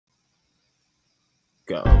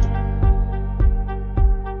go.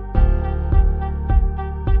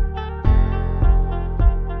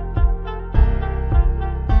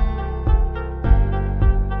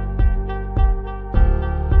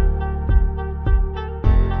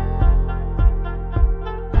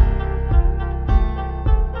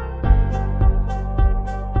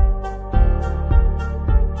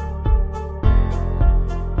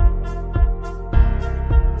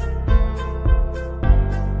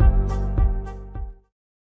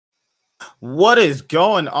 What is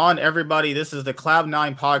going on, everybody? This is the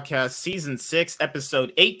Cloud9 podcast, season 6,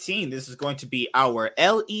 episode 18. This is going to be our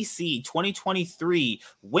LEC 2023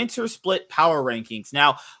 winter split power rankings.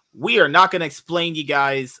 Now, we are not going to explain you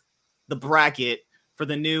guys the bracket for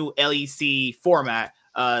the new LEC format.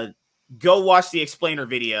 Go watch the explainer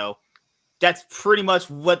video. That's pretty much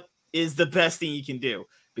what is the best thing you can do,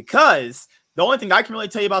 because the only thing I can really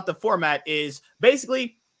tell you about the format is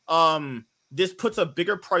basically, this puts a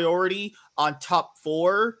bigger priority on top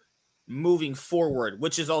 4 moving forward,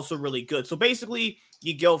 which is also really good. So basically,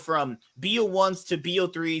 you go from BO1s to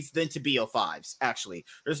BO3s, then to BO5s, actually.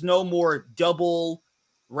 There's no more double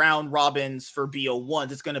round robins for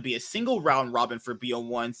BO1s. It's going to be a single round robin for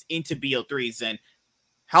BO1s into BO3s. And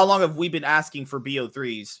how long have we been asking for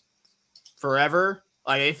BO3s? Forever?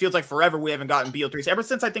 Like, it feels like forever we haven't gotten BO3s. Ever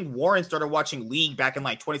since I think Warren started watching League back in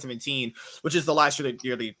like 2017, which is the last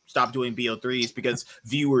year they stopped doing BO3s because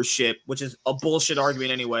viewership, which is a bullshit argument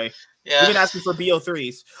anyway. Yeah. We've been asking for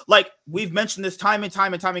BO3s. Like, we've mentioned this time and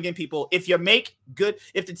time again, people. If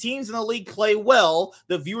the teams in the league play well,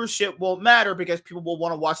 the viewership won't matter because people will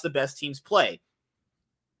want to watch the best teams play.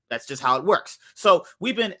 That's just how it works. So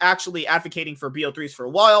we've been actually advocating for BO3s for a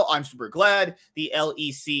while. I'm super glad the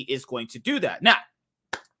LEC is going to do that. Now,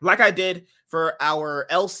 like I did for our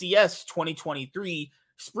LCS 2023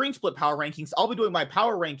 Spring Split Power Rankings, I'll be doing my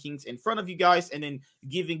power rankings in front of you guys and then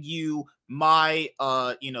giving you my,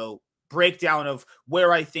 breakdown of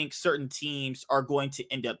where I think certain teams are going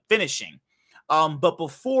to end up finishing. But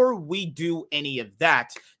before we do any of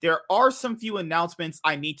that, there are some few announcements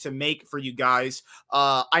I need to make for you guys.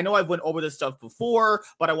 I know I've went over this stuff before,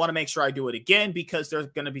 but I want to make sure I do it again because there's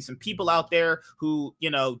going to be some people out there who,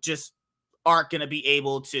 just aren't going to be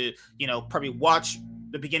able to, probably watch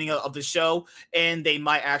the beginning of the show, and they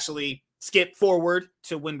might actually skip forward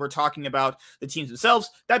to when we're talking about the teams themselves.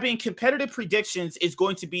 That being, competitive predictions is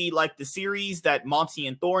going to be like the series that Monty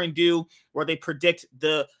and Thorin do, where they predict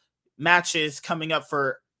the matches coming up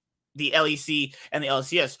for the LEC and the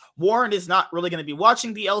LCS. Warren is not really going to be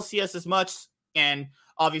watching the LCS as much, and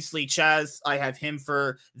obviously Chaz, I have him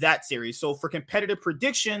for that series. So for competitive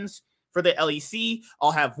predictions for the LEC,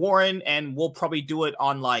 I'll have Warren, and we'll probably do it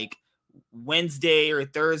on like Wednesday or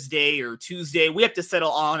Thursday or Tuesday. We have to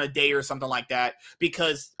settle on a day or something like that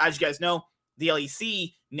because, as you guys know, the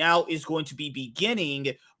LEC now is going to be beginning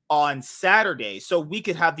on Saturday. So we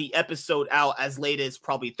could have the episode out as late as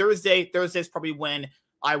probably Thursday. Thursday is probably when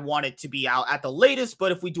I want it to be out at the latest,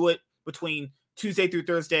 but if we do it between Tuesday through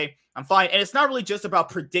Thursday, I'm fine. And it's not really just about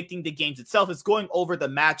predicting the games itself. It's going over the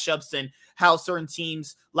matchups and how certain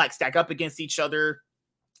teams like stack up against each other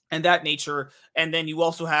and that nature. And then you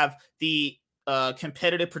also have the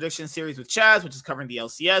competitive prediction series with Chaz, which is covering the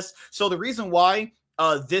LCS. So the reason why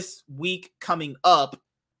this week coming up,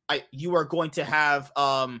 you are going to have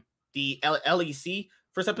the LEC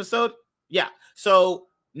first episode. Yeah. So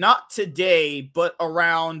not today, but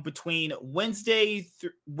around between Wednesday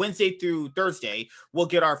through Thursday, we'll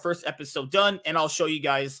get our first episode done, and I'll show you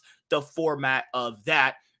guys the format of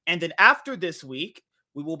that. And then after this week,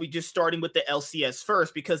 we will be just starting with the LCS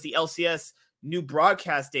first, because the LCS new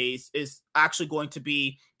broadcast days is actually going to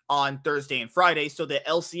be on Thursday and Friday. So the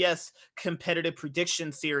LCS competitive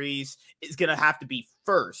prediction series is going to have to be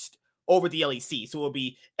first over the LEC. So it will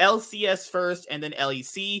be LCS first and then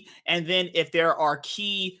LEC. And then if there are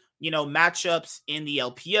key, matchups in the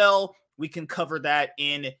LPL, we can cover that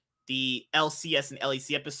in the LCS and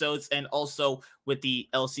LEC episodes, and also with the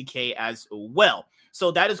LCK as well.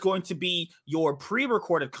 So that is going to be your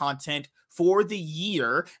pre-recorded content for the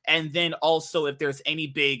year. And then also if there's any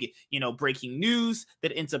big, breaking news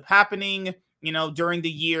that ends up happening, during the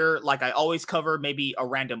year, like I always cover, maybe a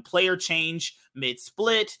random player change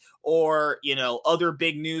mid-split, or, other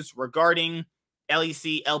big news regarding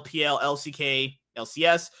LEC, LPL, LCK,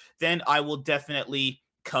 LCS, then I will definitely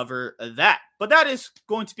cover that. But that is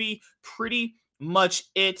going to be pretty much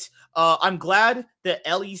it. I'm glad that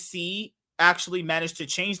LEC actually managed to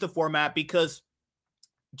change the format, because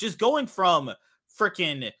just going from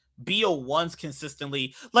freaking BO1s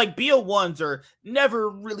consistently, like BO1s are never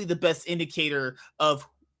really the best indicator of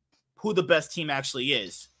who the best team actually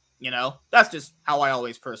is. That's just how I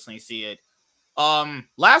always personally see it.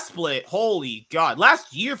 Last split, holy God,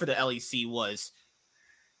 last year for the LEC was,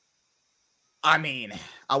 I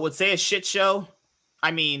would say a shit show.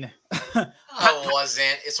 It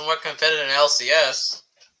wasn't. It's more competitive than LCS.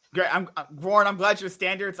 Great. Warren, I'm glad your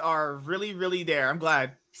standards are really, really there. I'm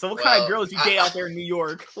glad. So what kind of girls you date out there in New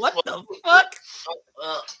York? What the fuck?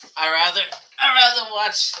 Well, I rather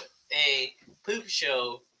watch a poop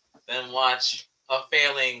show than watch a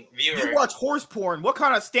failing viewer. You watch horse porn. What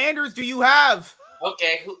kind of standards do you have?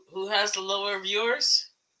 Okay, who has the lower viewers?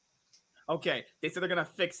 Okay, they said they're gonna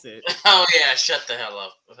fix it. Oh yeah, shut the hell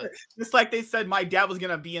up. Just like they said my dad was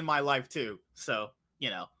gonna be in my life too. So,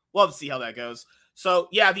 we'll have to see how that goes. So,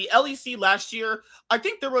 yeah, the LEC last year, I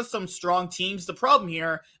think there was some strong teams. The problem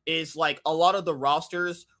here is, like, a lot of the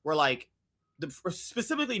rosters were, like,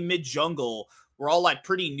 specifically mid-jungle, were all, like,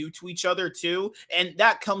 pretty new to each other, too. And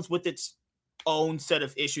that comes with its own set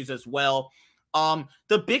of issues as well.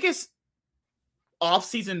 The biggest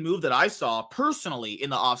off-season move that I saw, personally, in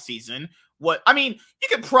the off-season, you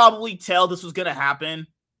could probably tell this was going to happen,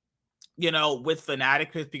 with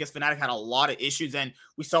Fnatic, because Fnatic had a lot of issues, and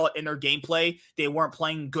we saw it in their gameplay. They weren't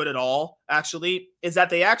playing good at all, actually, is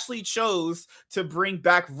that they actually chose to bring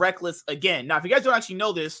back Reckless again. Now, if you guys don't actually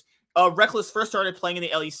know this, Reckless first started playing in the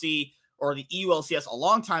LEC, or the EULCS, a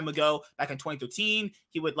long time ago, back in 2013.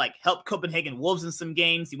 He would, help Copenhagen Wolves in some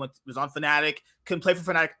games. He was on Fnatic, couldn't play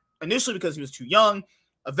for Fnatic initially because he was too young.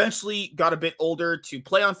 Eventually got a bit older to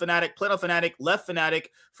play on Fnatic, left Fnatic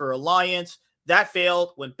for Alliance. That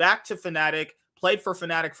failed, went back to Fnatic, played for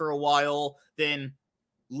Fnatic for a while, then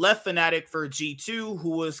left Fnatic for G2, who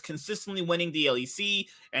was consistently winning the LEC.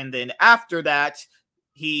 And then after that,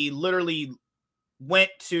 he literally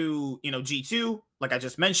went to, G2, like I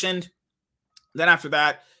just mentioned. Then after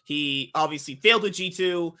that, he obviously failed at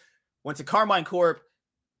G2, went to Carmine Corp.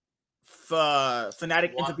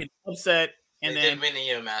 Fnatic ends up getting upset. And they did win the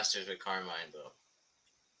year Masters with Carmine, though.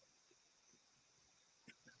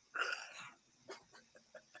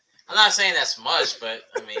 I'm not saying that's much, but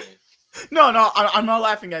No, I'm not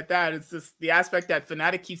laughing at that. It's just the aspect that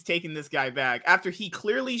Fnatic keeps taking this guy back after he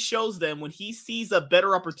clearly shows them when he sees a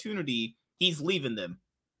better opportunity, he's leaving them.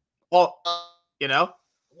 Well,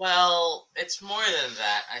 Well, it's more than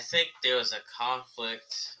that. I think there was a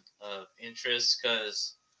conflict of interest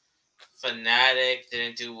because Fnatic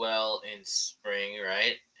didn't do well in spring,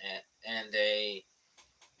 right? And they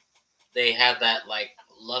had that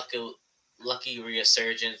lucky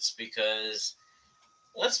resurgence because,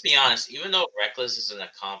 let's be honest, even though Reckless is an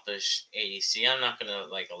accomplished ADC, I'm not gonna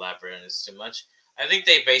elaborate on this too much. I think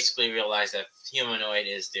they basically realized that Humanoid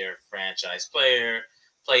is their franchise player,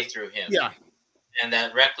 play through him. Yeah. And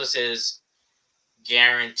that Reckless is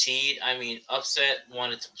guaranteed. Upset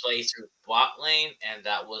wanted to play through bot lane, and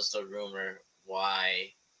that was the rumor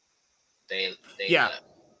why they left.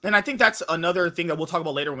 And I think that's another thing that we'll talk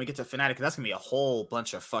about later when we get to Fnatic. That's going to be a whole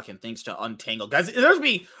bunch of fucking things to untangle. Guys, there's going to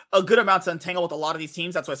be a good amount to untangle with a lot of these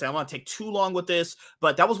teams. That's why I say I want to take too long with this.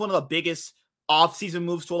 But that was one of the biggest off-season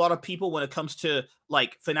moves to a lot of people when it comes to,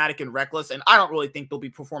 Fnatic and Reckless. And I don't really think they'll be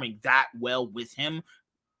performing that well with him,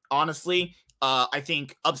 honestly. I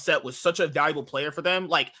think Upset was such a valuable player for them.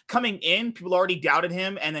 Coming in, people already doubted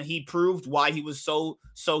him, and then he proved why he was so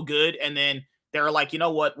good. And then they were like, you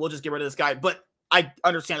know what? We'll just get rid of this guy. But I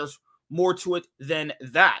understand there's more to it than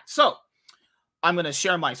that. So I'm going to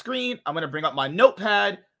share my screen. I'm going to bring up my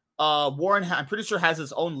notepad. Warren, I'm pretty sure, has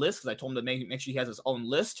his own list because I told him to make sure he has his own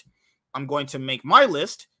list. I'm going to make my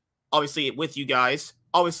list, obviously, with you guys.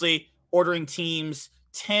 Obviously, ordering teams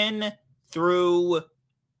 10 through...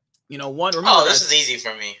 1. Remember, this is easy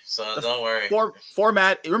for me, so don't worry.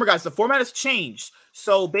 Format. Remember, guys, the format has changed.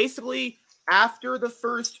 So basically, after the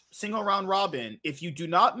first single round robin, if you do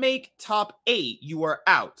not make top 8, you are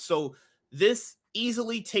out. So this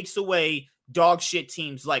easily takes away dog shit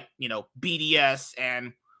teams like, BDS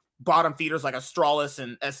and bottom feeders like Astralis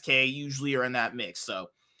and SK usually are in that mix. So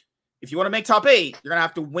if you want to make top 8, you're going to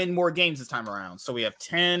have to win more games this time around. So we have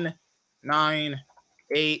 10, 9,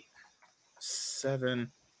 8,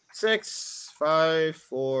 7, 6, 5,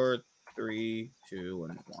 4, 3, 2,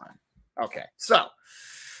 and 1. Okay, so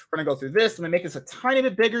we're going to go through this. I'm going to make this a tiny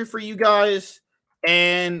bit bigger for you guys,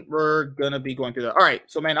 and we're going to be going through that. All right,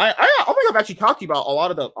 so, man, I think I've actually talked to you about a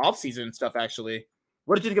lot of the off-season stuff, actually.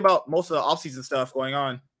 What did you think about most of the off-season stuff going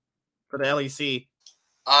on for the LEC?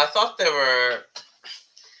 I thought there were...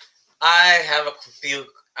 I have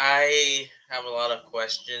a lot of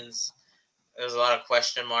questions. There's a lot of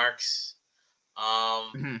question marks.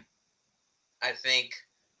 I think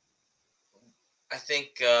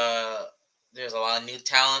there's a lot of new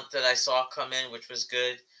talent that I saw come in, which was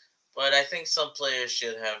good. but I think some players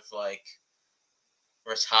should have like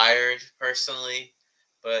retired personally.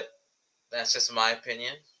 But that's just my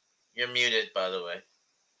opinion. You're muted, by the way.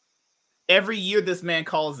 Every year, this man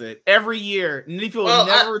calls it. Every year, people Well,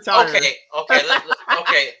 never retire. Okay.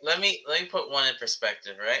 Let me put one in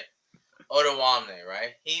perspective, right? Otawamne,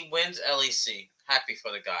 right? He wins LEC. Happy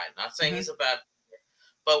for the guy. Not saying he's a bad player,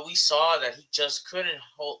 but we saw that he just couldn't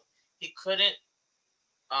hold. He couldn't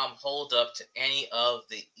hold up to any of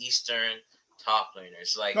the Eastern top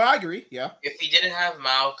laners. Like, no, I agree. Yeah. If he didn't have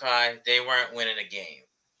Maokai, they weren't winning a game.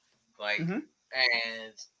 Like,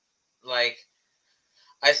 and like,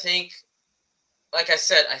 I think, like I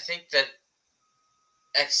said, I think that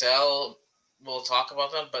XL will talk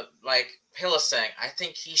about them, but like Hylissang, I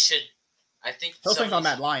think he should. I think Hylissang's on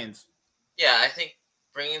Mad Lions. Yeah, I think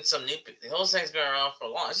bringing some new. Hylissang's been around for a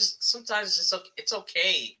long. It's just sometimes it's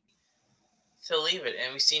okay to leave it,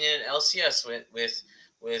 and we've seen it in LCS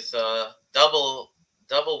with double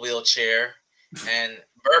wheelchair and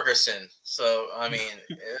Bergerson. So I mean,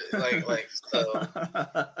 so.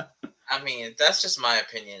 I mean, that's just my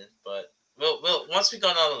opinion, but we'll once we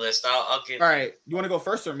go down the list, I'll give. All right, you want to go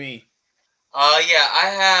first or me? Yeah,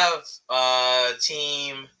 I have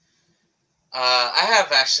team. I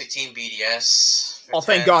have actually Team BDS. Oh,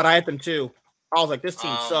 thank God, I had them too. I was like, this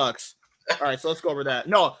team sucks. All right, so let's go over that.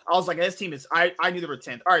 No, I was like, this team is. I knew they were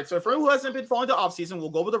 10th. All right, so for anyone who hasn't been following the offseason, we'll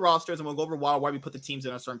go over the rosters and we'll go over why we put the teams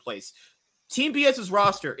in a certain place. Team BS's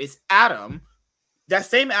roster is Adam. That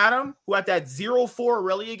same Adam who had that 0-4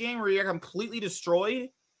 Aurelia game where he got completely destroyed.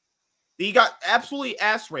 He got absolutely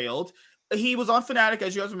ass-railed. He was on Fnatic,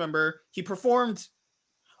 as you guys remember. He performed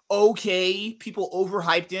okay. People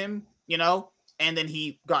overhyped him, you know? And then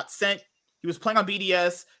he got sent. He was playing on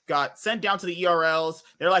BDS, got sent down to the ERLs.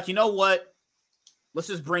 They're like, you know what? Let's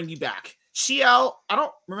just bring you back. Xiao, I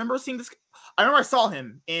don't remember seeing this. I remember I saw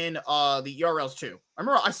him in the ERLs too. I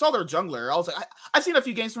remember I saw their jungler. I was like, I've seen a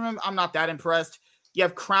few games from him. I'm not that impressed. You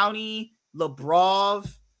have Crowny, Lebrov.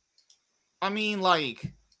 I mean, like,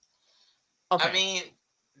 okay. I mean,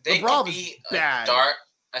 they could be bad. Dark.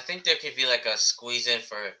 I think there could be like a squeeze in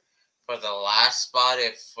for the last spot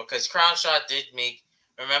because Crown Shot did make.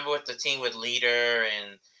 Remember with the team with Leader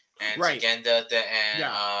and Genda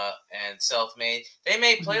and Selfmade, they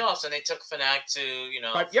made playoffs and they took Fnatic to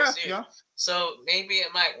yeah. So maybe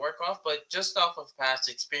it might work off, but just off of past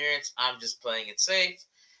experience, I'm just playing it safe.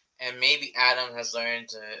 And maybe Adam has learned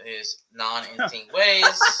his non-inting ways.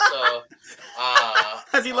 So,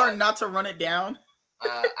 has he learned not to run it down?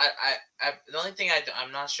 The only thing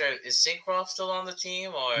I'm not sure is Syncroft still on the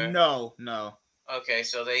team or no. Okay,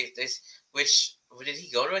 so they did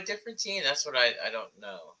he go to a different team? That's what I don't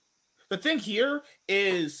know. The thing here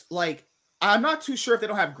is like I'm not too sure if they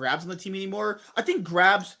don't have Grabs on the team anymore. I think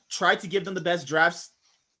Grabs tried to give them the best drafts,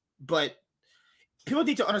 but. People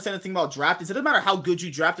need to understand the thing about draft is it doesn't matter how good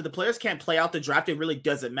you drafted. The players can't play out the draft. It really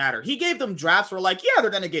doesn't matter. He gave them drafts where like, yeah,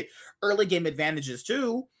 they're going to get early game advantages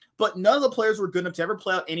too. But none of the players were good enough to ever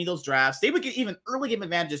play out any of those drafts. They would get even early game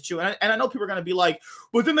advantages too. And I know people are going to be like,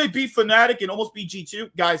 but then they beat Fnatic and almost beat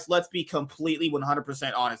G2. Guys, let's be completely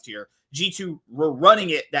 100% honest here. G2 were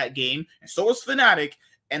running it that game. And so was Fnatic.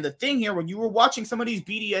 And the thing here, when you were watching some of these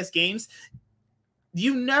BDS games,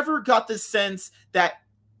 you never got the sense that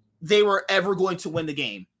they were ever going to win the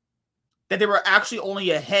game. That they were actually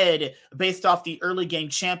only ahead based off the early game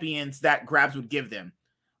champions that Grabs would give them.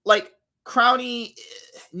 Like, Crowny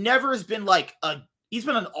never has been like he's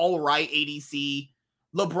been an all-right ADC.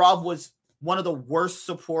 Lebrov was one of the worst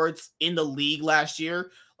supports in the league last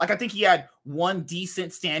year. Like, I think he had one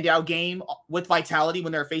decent standout game with Vitality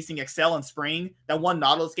when they were facing Excel in spring. That one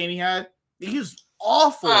Nautilus game he had. He was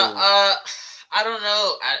awful. I don't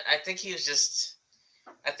know. I think he just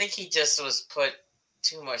was put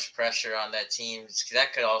too much pressure on that team.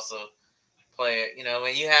 That could also play,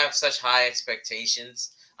 when you have such high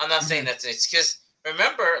expectations. I'm not saying that it's because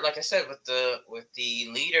remember, like I said, with the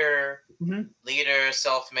leader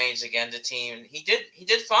self-made again, the team, he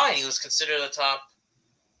did fine. He was considered a top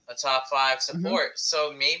 5 support.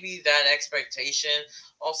 So maybe that expectation,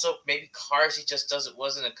 also maybe Carzzy just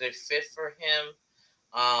wasn't a good fit for him.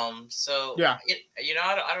 So yeah,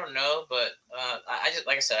 I don't know, but I just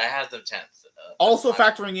like I said, I had them 10th. Also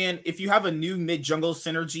factoring in if you have a new mid jungle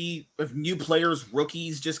synergy with new players,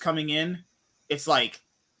 rookies just coming in, it's like,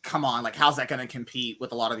 come on, like how's that going to compete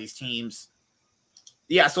with a lot of these teams?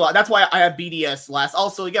 Yeah, so that's why I have BDS last.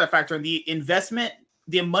 Also, you got to factor in the investment,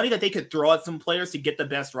 the money that they could throw at some players to get the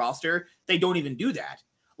best roster. They don't even do that.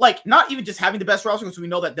 Like, not even just having the best roster, because we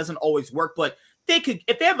know that doesn't always work, but they could,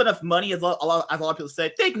 if they have enough money, as a lot of people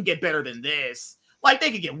say, they can get better than this. Like,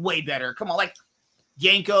 they could get way better. Come on, like,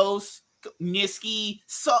 Yankos, Niski,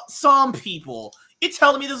 some people. You're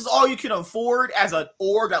telling me this is all you can afford as an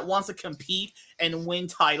org that wants to compete and win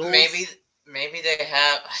titles? Maybe they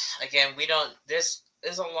have. Again, we don't. There's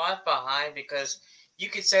a lot behind, because you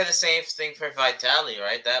could say the same thing for Vitality,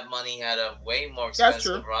 right? That money had a way more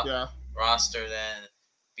expensive roster than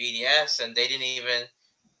BDS, and they didn't even.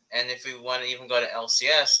 And if we want to even go to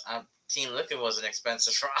LCS, Team Liquid was an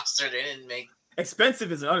expensive roster. They didn't make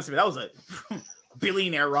expensive is an understatement. That was a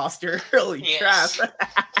billionaire roster. Holy crap!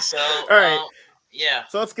 So all right, yeah.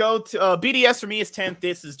 So let's go to BDS. For me, is 10th.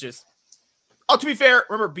 This is just. Oh, to be fair,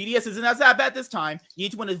 remember BDS isn't as that bad this time. You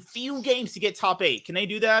need to win a few games to get top 8. Can they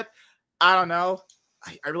do that? I don't know.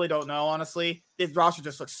 I really don't know, honestly. This roster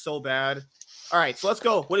just looks so bad. All right, so let's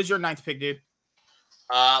go. What is your 9th pick, dude?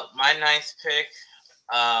 My 9th pick.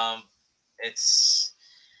 It's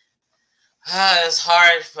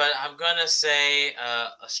hard, but I'm gonna say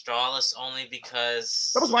Astralis, only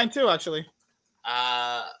because that was mine too, actually.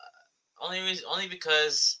 Only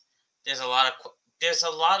because there's a lot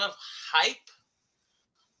of hype.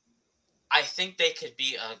 I think they could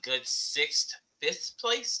be a good 6th, 5th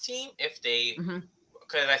place team if they,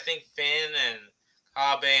 because I think Finn and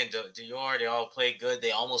Kabe and Dior, they all play good.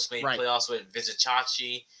 They almost made playoffs with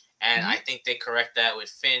Vizichachi. And I think they correct that with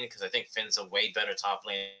Finn, because I think Finn's a way better top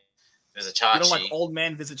lane than Vizichachi. You don't like old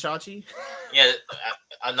man Vizichachi? Yeah,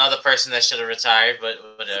 another person that should have retired, but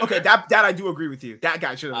whatever. Okay, that I do agree with you. That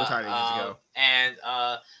guy should have retired ages ago. And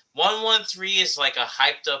 113 is like a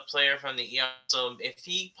hyped up player from the ER. So if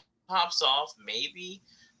he pops off, maybe.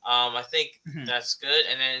 I think that's good.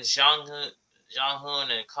 And then Zhang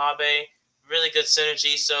Hun and Kabe, really good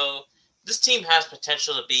synergy. So this team has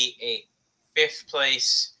potential to be a 5th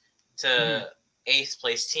place to 8th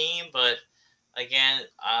place team, but again,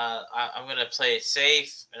 I'm gonna play it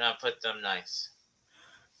safe and I'll put them 9th.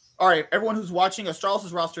 All right, everyone who's watching,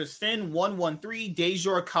 Astralis' roster is Finn, 113,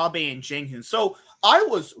 Dejor, Kabe, and Janghoon. So I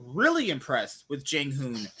was really impressed with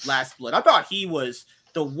Janghoon last split. I thought he was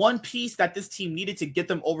the one piece that this team needed to get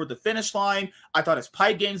them over the finish line. I thought his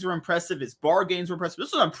pipe games were impressive, his bar games were impressive.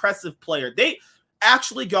 This was an impressive player. They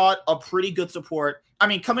actually got a pretty good support. I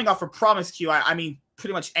mean, coming off of Promise Q, I mean,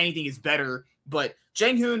 pretty much anything is better. But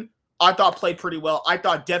Janghoon, I thought played pretty well. I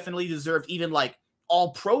thought definitely deserved even like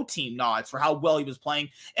all-pro team nods for how well he was playing.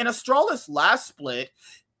 And Astralis last split,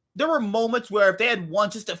 there were moments where if they had won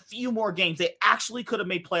just a few more games, they actually could have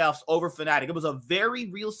made playoffs over Fnatic. It was a very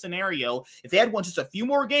real scenario. If they had won just a few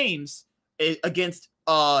more games against,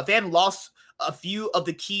 if they hadn't lost a few of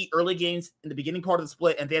the key early games in the beginning part of the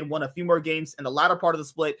split, and they had won a few more games in the latter part of the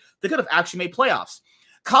split, they could have actually made playoffs.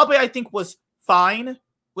 Kabe, I think, was fine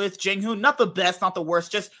with Janghoon. Not the best, not the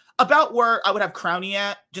worst, just about where I would have Crownie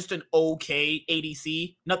at, just an okay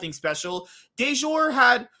ADC, nothing special. Dejor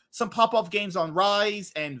had some pop-off games on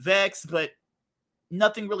Rise and Vex, but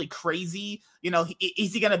nothing really crazy. You know,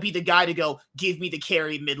 is he going to be the guy to go, give me the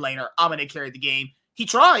carry mid laner, I'm going to carry the game? He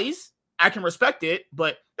tries. I can respect it,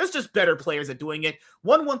 but there's just better players at doing it.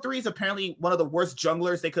 113 is apparently one of the worst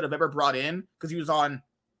junglers they could have ever brought in because he was on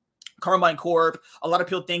Carmine Corp. A lot of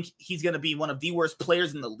people think he's going to be one of the worst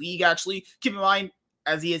players in the league, actually. Keep in mind,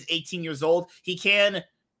 as he is 18 years old, he can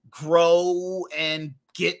grow and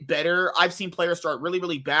get better. I've seen players start really,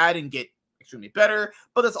 really bad and get extremely better,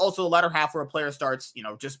 but there's also the latter half where a player starts, you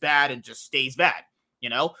know, just bad and just stays bad, you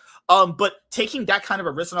know? But taking that kind of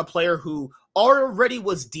a risk on a player who already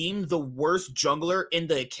was deemed the worst jungler in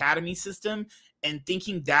the academy system and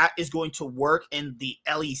thinking that is going to work in the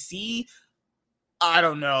LEC, I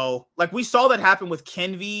don't know. Like, we saw that happen with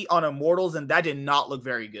Kenvi on Immortals, and that did not look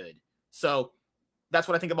very good. So that's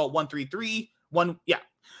what I think about 133.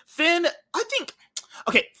 Finn, I think,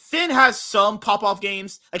 okay, Finn has some pop-off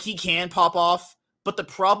games. Like, he can pop off. But the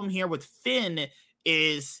problem here with Finn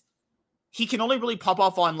is he can only really pop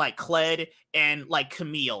off on, like, Kled and, like,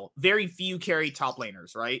 Camille. Very few carry top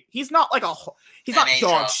laners, right? He's not, like, he's not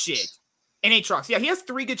dog shit. And Aatrox. Yeah, he has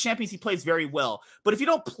 3 good champions he plays very well. But if you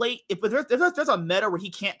don't play, if there's a meta where he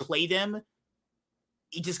can't play them,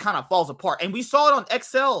 he just kind of falls apart. And we saw it on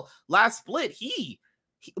XL last split. He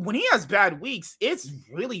when he has bad weeks, it's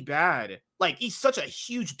really bad. Like, he's such a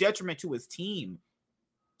huge detriment to his team.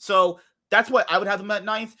 So that's why I would have them at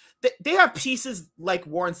 9th. They have pieces, like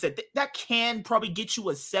Warren said, that can probably get you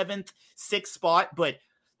a 7th, 6th spot. But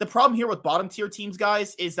the problem here with bottom tier teams,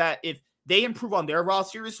 guys, is that if they improve on their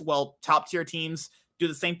rosters, well, top tier teams do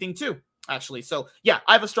the same thing too, actually. So yeah,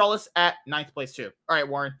 I have Astralis at 9th place too. All right,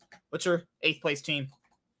 Warren, what's your 8th place team?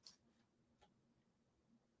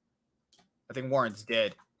 I think Warren's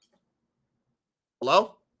dead.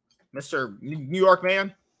 Hello? Mr. New York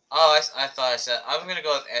man? Oh, I thought I said I'm gonna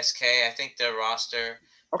go with SK. I think their roster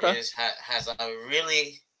Okay. has a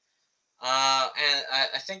really and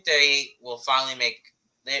I think they will finally make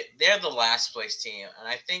they're the last place team, and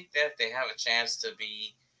I think that they have a chance to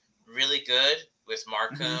be really good with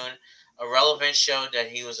Marcoon. Irrelevant showed that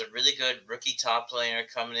he was a really good rookie top player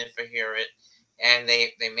coming in for Herit, and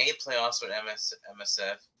they made playoffs with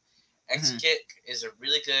MSF. X-Kick is a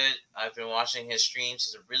really good. I've been watching his streams.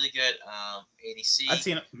 He's a really good ADC. I've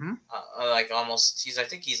seen it. Like almost, I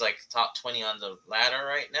think he's like top 20 on the ladder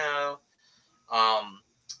right now.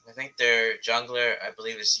 I think their jungler, I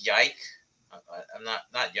believe, is Yike. I'm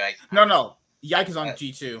not Yike. No. Yike is on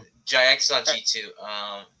G2. Yike's on G2.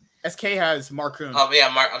 SK has Marcoon. Oh yeah,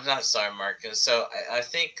 I'm not sorry, Marcoon. So I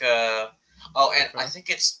think. I think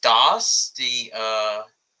it's DOS.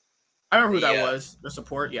 I remember who that was. The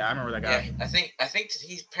support. Yeah, I remember that guy. Yeah, I think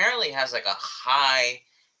he apparently has like a high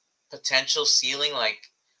potential ceiling,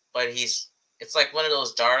 but it's like one of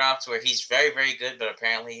those dart ops where he's very, very good, but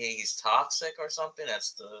apparently he's toxic or something.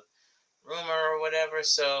 That's the rumor or whatever.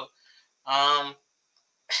 So, I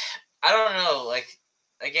don't know. Like,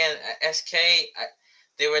 again, SK,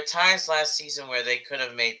 there were times last season where they could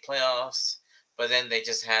have made playoffs, but then they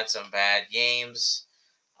just had some bad games.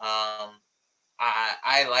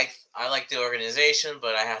 I like the organization,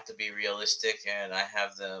 but I have to be realistic, and I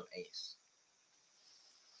have them 8th.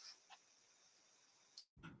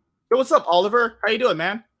 Yo, what's up, Oliver? How you doing,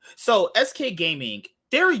 man? So SK Gaming,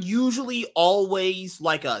 they're usually always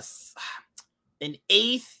like an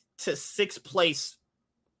 8th to 6th place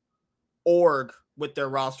org with their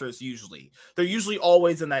rosters. Usually, they're usually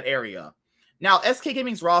always in that area. Now, SK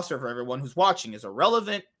Gaming's roster, for everyone who's watching, is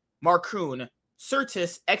Irrelevant, Marcoon,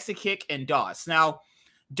 Certus, Exakick, and DOS. Now,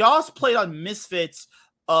 DOS played on Misfits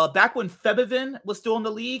back when Febivin was still in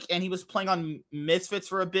the league, and he was playing on Misfits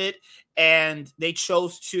for a bit, and they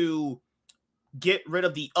chose to get rid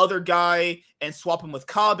of the other guy and swap him with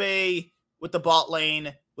Kabe with the bot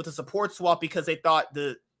lane with a support swap because they thought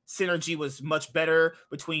the synergy was much better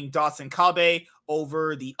between DOS and Kabe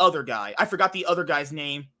over the other guy. I forgot the other guy's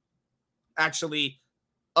name, actually.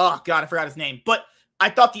 Oh, God, I forgot his name. But I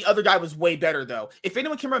thought the other guy was way better, though. If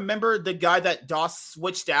anyone can remember the guy that DOS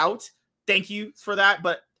switched out, thank you for that.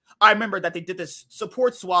 But I remember that they did this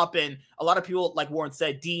support swap, and a lot of people, like Warren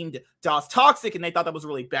said, deemed DOS toxic, and they thought that was a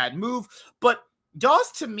really bad move. But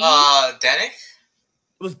DOS, to me... Denick?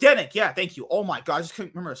 It was Denick, yeah, thank you. Oh, my God, I just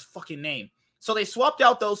couldn't remember his fucking name. So they swapped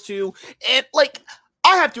out those two, and, like,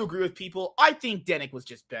 I have to agree with people. I think Denick was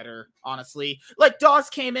just better, honestly. Like, DOS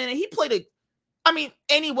came in, and he played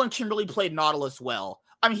anyone can really play Nautilus well.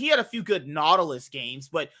 I mean, he had a few good Nautilus games,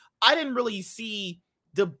 but I didn't really see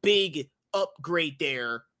the big upgrade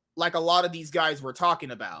there like a lot of these guys were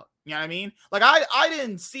talking about. You know what I mean? Like, I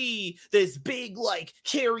didn't see this big, like,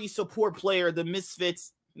 carry support player the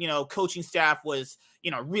Misfits, coaching staff was,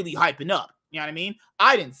 really hyping up. You know what I mean?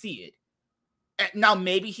 I didn't see it. Now,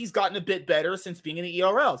 maybe he's gotten a bit better since being in the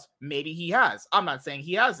ERLs. Maybe he has. I'm not saying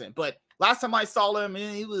he hasn't, but last time I saw him,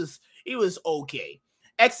 he was okay.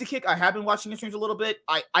 Exakick, I have been watching his streams a little bit.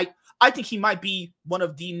 I think he might be one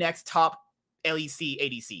of the next top LEC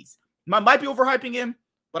ADCs. Might be overhyping him,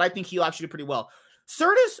 but I think he'll actually do pretty well.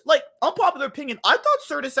 Certus, like, unpopular opinion, I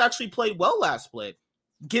thought Certus actually played well last split.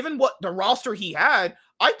 Given what the roster he had,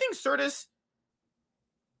 I think Certus,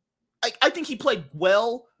 I think he played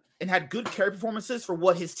well and had good carry performances for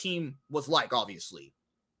what his team was like, obviously.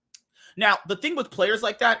 Now, the thing with players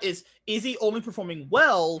like that is he only performing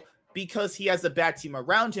well because he has a bad team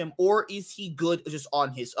around him, or is he good just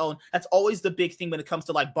on his own? That's always the big thing when it comes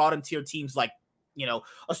to, like, bottom tier teams like,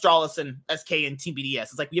 Astralis and SK and Team BDS.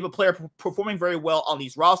 It's like, we have a player performing very well on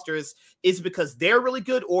these rosters. Is it because they're really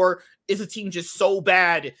good, or is the team just so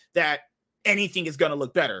bad that anything is going to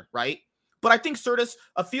look better, right? But I think Certus,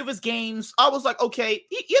 a few of his games, I was like, okay,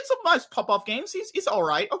 he had some nice pop-off games. He's all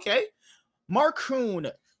right, okay.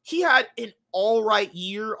 Marcoon, he had an all right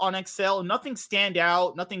year on Excel. Nothing stand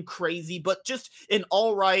out, nothing crazy, but just an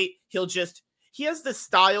all right. He has this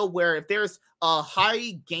style where if there's a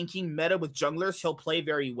high ganking meta with junglers, he'll play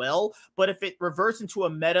very well. But if it reverts into a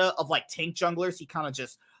meta of like tank junglers, he kind of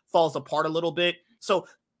just falls apart a little bit. So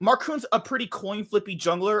Marcoon's a pretty coin flippy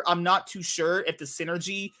jungler. I'm not too sure if the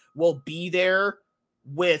synergy will be there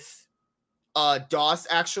with DOS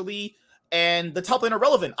actually. And the top lane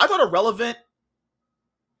Irrelevant. I thought Irrelevant,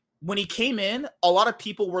 when he came in, a lot of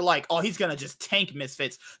people were like, oh, he's going to just tank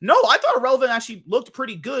Misfits. No, I thought Irrelevant actually looked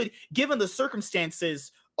pretty good given the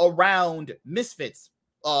circumstances around Misfits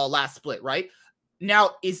last split, right?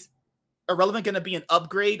 Now, is Irrelevant going to be an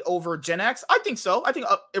upgrade over Gen X? I think so. I think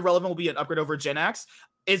Irrelevant will be an upgrade over Gen X.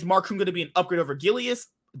 Is Marcoon going to be an upgrade over Gilius?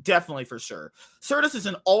 Definitely, for sure. Certus is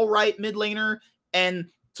an all right mid laner, and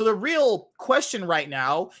so the real question right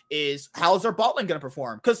now is how's their bot lane going to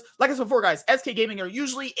perform? Because, like I said before, guys, SK Gaming are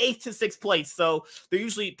usually 8th to 6th place, so they're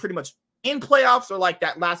usually pretty much in playoffs or like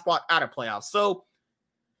that last spot out of playoffs. So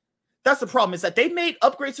that's the problem, is that they made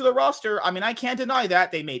upgrades to the roster. I mean, I can't deny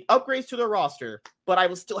that they made upgrades to their roster, but I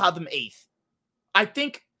will still have them 8th. I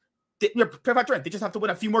think they just have to win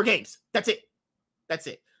a few more games. That's it. That's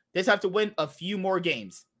it. They just have to win a few more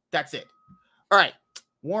games. That's it. All right.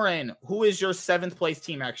 Warren, who is your 7th place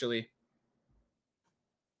team, actually?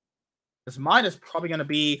 Because mine is probably going to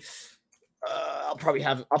be, I'll probably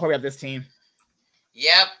have this team.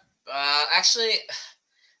 Yep. Actually,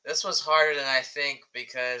 this was harder than I think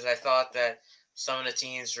because I thought that some of the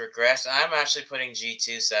teams regressed. I'm actually putting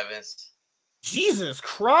G2 7th. Jesus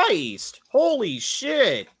Christ. Holy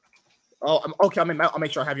shit. Oh, okay. I'll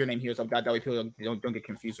make sure I have your name here so that way people don't get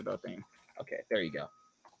confused with that thing. Okay, there you go.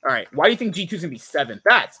 All right. Why do you think G2 is going to be 7th?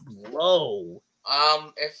 That's low.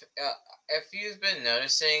 If you've been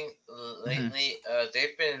noticing lately,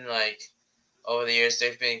 they've been like over the years,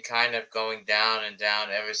 they've been kind of going down and down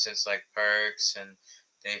ever since like Perks, and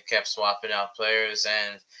they've kept swapping out players.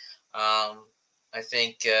 And I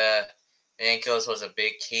think Ankles was a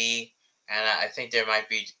big key, and I think there might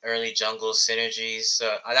be early jungle synergies.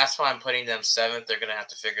 So that's why I'm putting them 7th. They're gonna have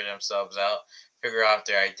to figure themselves out, figure out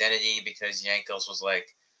their identity, because Yankos was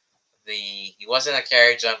like he wasn't a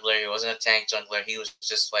carry jungler, he wasn't a tank jungler, he was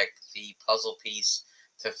just like the puzzle piece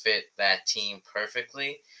to fit that team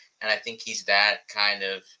perfectly. And I think he's that kind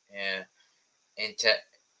of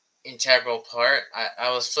integral part. I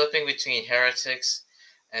was flipping between Heretics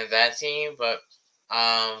and that team, but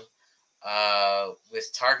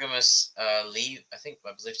with Targamas I believe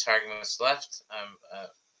Targamas left.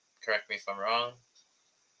 Correct me if I'm wrong.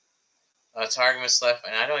 Targamas left,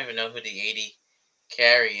 and I don't even know who the 80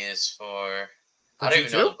 carry is for. I don't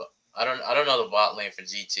even know. I don't know the bot lane for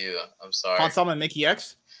G2. I'm sorry. Hansama and Mickey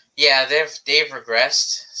X. Yeah, they've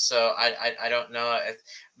regressed. So I don't know.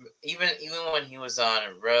 Even when he was on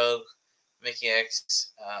Rogue, Mickey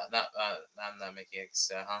X, not Mickey X.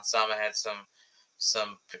 Hansama had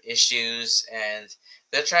some issues, and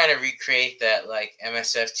they're trying to recreate that like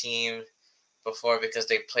MSF team before because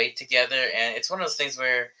they played together, and it's one of those things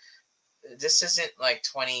where this isn't like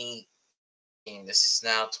 20. This is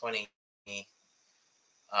now 20.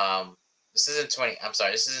 This isn't 20. I'm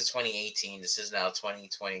sorry. This isn't 2018. This is now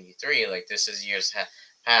 2023. Like this is years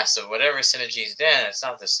past. So whatever synergy is then, it's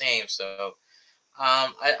not the same. So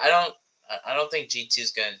I don't think G2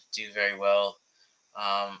 is gonna do very well.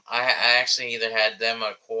 I actually either had them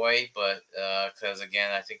or Koi, but because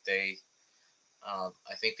again, I think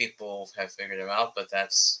I think people have figured them out. But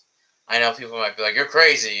I know people might be like, "You're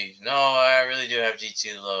crazy." No, I really do have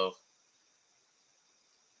G2 low.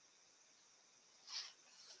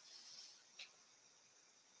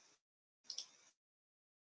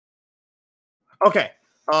 Okay.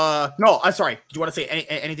 No, I'm sorry. Do you want to say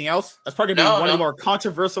anything else? That's probably one of the more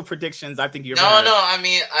controversial predictions I think you're. No. I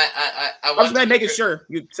mean, I was just making sure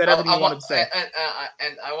you said everything you wanted to say.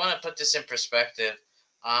 And I want to put this in perspective.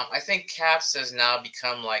 I think Caps has now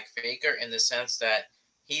become like Faker in the sense that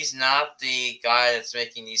he's not the guy that's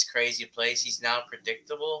making these crazy plays. He's now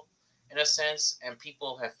predictable in a sense, and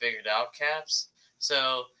people have figured out Caps.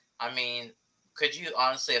 So, I mean, could you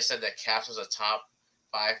honestly have said that Caps was a top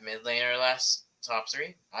 5 mid laner top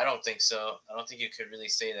 3? I don't think so. I don't think you could really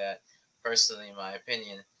say that personally, in my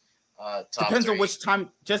opinion. Depends 3. on which time.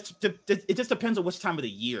 It just depends on which time of the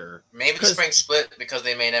year. Maybe spring split because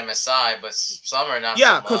they made MSI, but summer not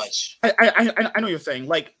so much. I know what you're saying.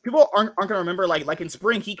 Like people aren't gonna remember. Like in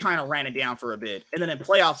spring, he kind of ran it down for a bit, and then in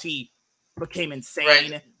playoffs, he became insane.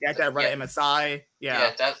 Right. At that run at MSI.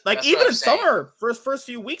 Yeah. That's even in summer, first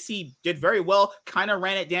few weeks, he did very well. Kind of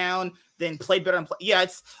ran it down, then played better. Yeah,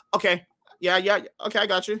 it's okay. Yeah. Okay, I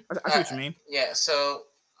got you. I see what you mean. Yeah. So.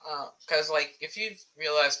 Because like if you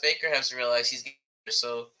realize Faker has to realize he's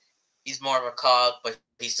more of a cog, but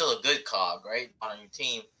he's still a good cog, right, on your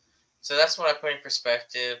team. So that's what I put in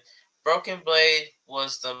perspective. Broken Blade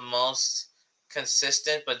was the most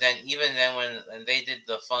consistent, but then even then when they did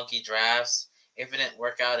the funky drafts, if it didn't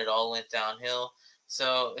work out, it all went downhill.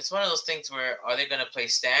 So it's one of those things where are they going to play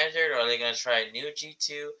standard or are they going to try a new G2?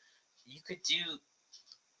 You could do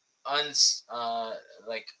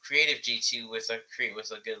like creative G2 with a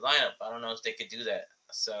good lineup. I don't know if they could do that.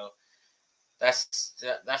 So that's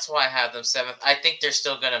why I have them 7th. I think they're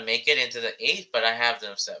still gonna make it into the 8th, but I have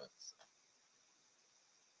them 7th.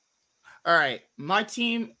 All right, my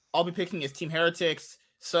team I'll be picking is Team Heretics.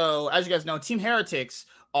 So as you guys know, Team Heretics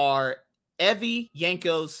are Evie,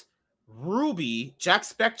 Yankos, Ruby, Jack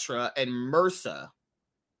Spectra, and Mursa.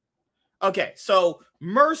 Okay, so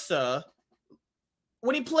Mursa,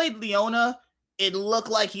 when he played Leona, it looked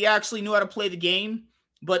like he actually knew how to play the game.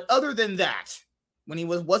 But other than that, when he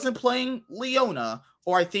wasn't playing Leona,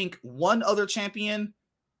 or I think one other champion,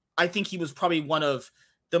 I think he was probably one of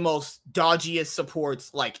the most dodgiest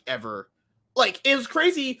supports like ever. Like, it was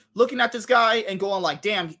crazy looking at this guy and going like,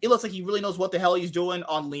 damn, it looks like he really knows what the hell he's doing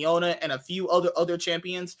on Leona and a few other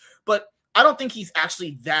champions. But I don't think he's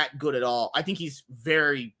actually that good at all. I think he's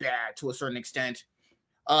very bad to a certain extent.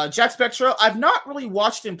 Jack Spectra, I've not really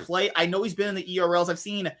watched him play. I know he's been in the ERLs. I've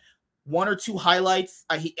seen one or two highlights.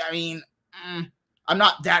 I'm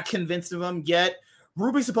not that convinced of him yet.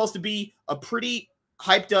 Ruby's supposed to be a pretty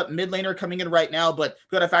hyped up mid laner coming in right now, but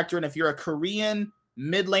you got to factor in if you're a Korean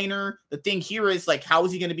mid laner, the thing here is like, how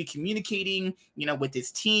is he going to be communicating, with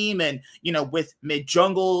his team and, with mid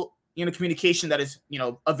jungle, communication that is,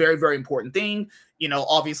 a very, very important thing,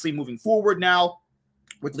 obviously moving forward now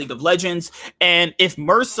with League of Legends. And if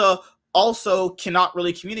Mursa also cannot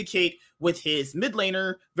really communicate with his mid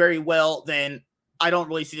laner very well, then I don't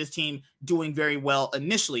really see this team doing very well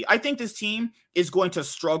initially. I think this team is going to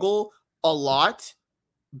struggle a lot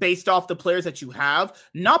based off the players that you have,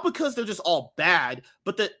 not because they're just all bad,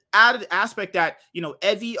 but the added aspect that,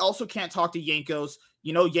 Evie also can't talk to Jankos.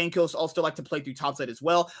 Jankos also like to play through topside as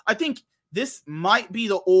well. I think this might be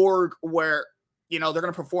the org where, they're going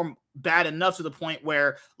to perform bad enough to the point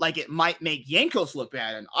where, like, it might make Jankos look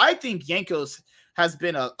bad. And I think Jankos has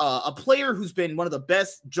been a player who's been one of the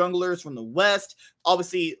best junglers from the West,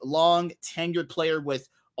 obviously long tenured player with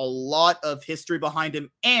a lot of history behind him.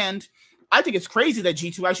 And I think it's crazy that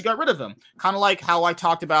G2 actually got rid of him. Kind of like how I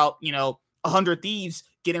talked about, 100 Thieves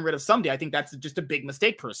getting rid of Someday. I think that's just a big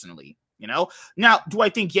mistake personally, Now, do I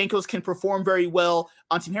think Jankos can perform very well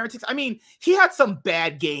on Team Heretics? I mean, he had some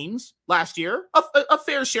bad games last year, a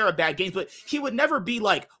fair share of bad games, but he would never be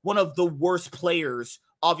like one of the worst players,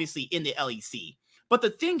 obviously, in the LEC. But the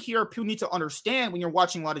thing here people need to understand when you're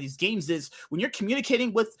watching a lot of these games is when you're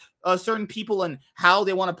communicating with certain people and how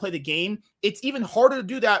they want to play the game, it's even harder to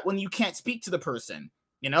do that when you can't speak to the person,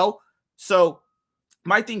 So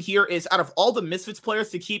my thing here is out of all the Misfits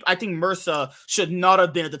players to keep, I think Mursa should not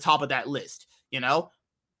have been at the top of that list,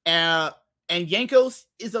 And Jankos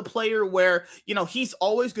is a player where, he's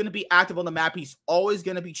always going to be active on the map. He's always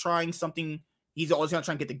going to be trying something. He's always going to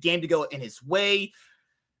try and get the game to go in his way.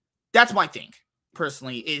 That's my thing.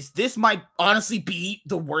 Personally, is this might honestly be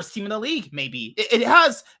the worst team in the league. Maybe it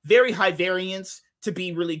has very high variance to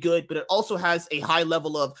be really good, but it also has a high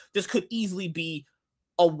level of this could easily be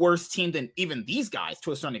a worse team than even these guys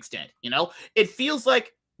to a certain extent. It feels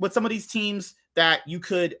like with some of these teams that you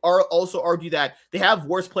could also argue that they have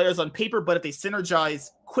worse players on paper, but if they synergize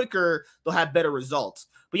quicker, they'll have better results.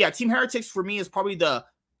 But yeah, Team Heretics for me is probably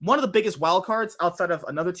one of the biggest wild cards outside of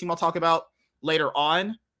another team I'll talk about later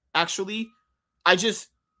on. Actually,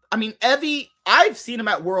 Evie, I've seen him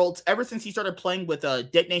at Worlds ever since he started playing with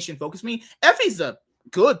Deck Nation Focus Me. Evie's a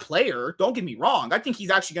good player. Don't get me wrong. I think he's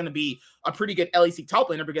actually going to be a pretty good LEC top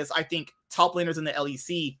laner because I think top laners in the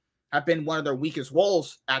LEC have been one of their weakest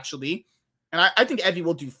roles, actually. And I think Evie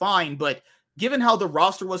will do fine, but given how the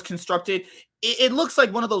roster was constructed, it looks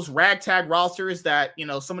like one of those ragtag rosters that,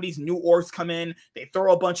 some of these new orgs come in, they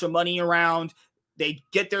throw a bunch of money around, they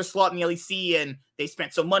get their slot in the LEC and they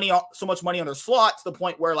spent so much money on their slot to the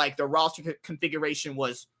point where like their roster configuration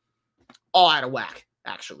was all out of whack,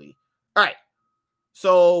 actually. All right.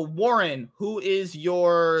 So Warren, who is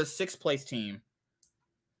your 6th place team?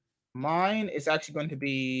 Mine is actually going to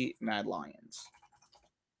be Mad Lions.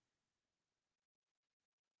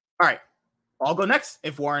 All right. I'll go next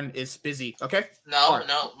if Warren is busy. Okay. No,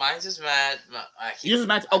 mine's is Mad. Yours is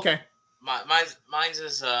Mad. Okay. Mine's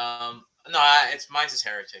is mine's is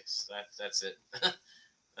Heretics. That's it.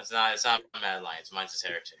 It's not Mad Lions. Mine's is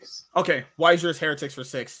Heretics. Okay, why is yours Heretics for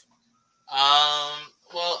 6?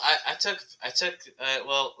 Well, I took.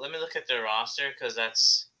 Well, let me look at their roster because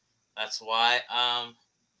that's why.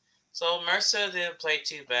 So Mercer didn't play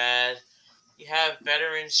too bad. You have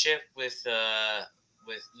veteranship with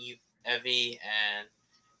Evie and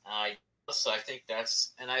so I think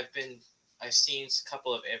that's, and I've seen a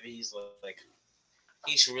couple of Evies like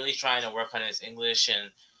he's really trying to work on his English and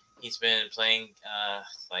he's been playing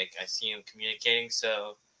like I see him communicating,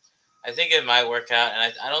 so I think it might work out.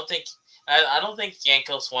 And I don't think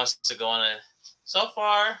Jankos wants to go on so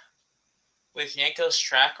far with Jankos'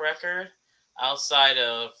 track record outside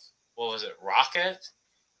of what was it, Rocket?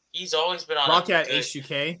 He's always been on Rocket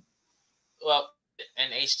H2K. Well,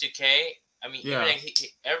 and H2K. I mean, yeah.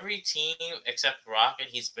 Every team except Rocket,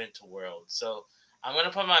 he's been to World. So I'm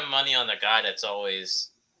gonna put my money on the guy that's always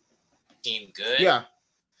team good. Yeah.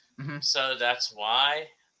 So that's why.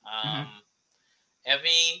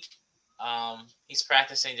 Evie, he's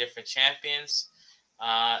practicing different champions.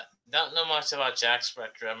 Don't know much about Jack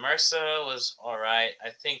Spectra. Mercer was alright.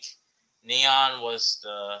 I think Neon was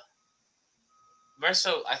the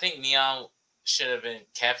Mercer. I think Neon should have been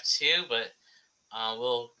kept too, but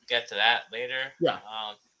we'll get to that later. Yeah.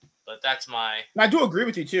 But that's my. And I do agree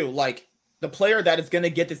with you too. Like, the player that is going to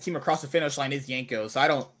get this team across the finish line is Yankos. I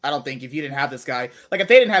don't think if you didn't have this guy, like if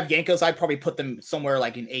they didn't have Yankos, I'd probably put them somewhere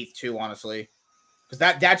like in 8th too, honestly. Because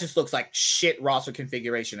that just looks like shit roster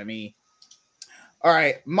configuration to me. All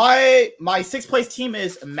right, my 6th place team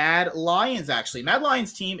is Mad Lions, actually. Mad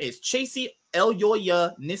Lions team is Chasey,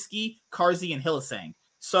 Elyoya, Niski, Karzi, and Hillisang.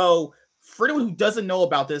 So for anyone who doesn't know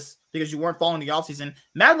about this, because you weren't following the offseason,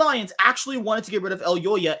 Mad Lions actually wanted to get rid of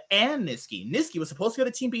Elyoya and Niski. Niski was supposed to go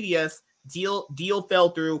to Team BDS. Deal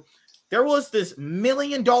fell through. There was this $1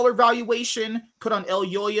 million valuation put on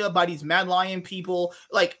Elyoya by these Mad Lion people.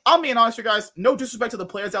 Like, I'm being honest with you guys, no disrespect to the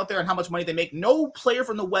players out there and how much money they make. No player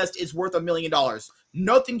from the West is worth $1 million.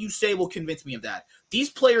 Nothing you say will convince me of that. These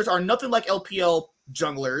players are nothing like LPL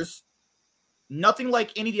junglers, nothing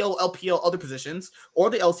like any of the LPL other positions or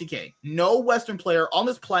the LCK. No Western player on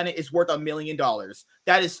this planet is worth $1 million.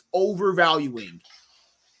 That is overvaluing.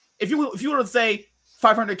 If you were to say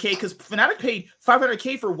 500K, because Fnatic paid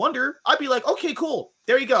 500K for Wonder, I'd be like, okay, cool.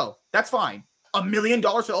 There you go. That's fine. $1 million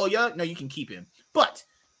for Elyoya? No, you can keep him. But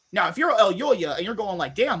now, if you're Elyoya and you're going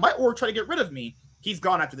like, damn, my org tried to get rid of me, he's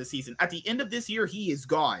gone after the season. At the end of this year, he is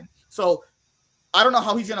gone. So I don't know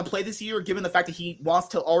how he's going to play this year, given the fact that he wants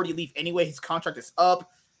to already leave anyway. His contract is up.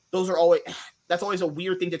 That's always a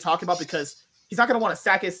weird thing to talk about because he's not going to want to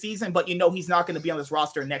sack his season, but he's not going to be on this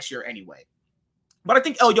roster next year anyway. But I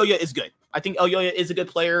think Elyoya is good. I think Elyoya is a good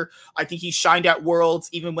player. I think he shined at Worlds,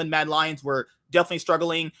 even when Mad Lions were definitely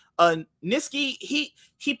struggling. Niski,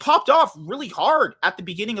 he popped off really hard at the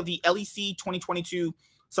beginning of the LEC 2022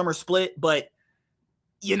 summer split, but,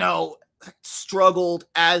 struggled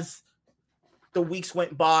as the weeks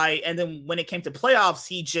went by. And then when it came to playoffs,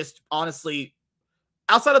 he just honestly,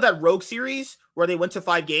 outside of that Rogue series where they went to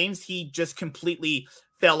 5 games, he just completely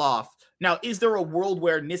fell off. Now, is there a world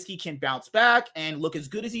where Niski can bounce back and look as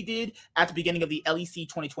good as he did at the beginning of the LEC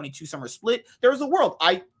 2022 summer split? There is a world.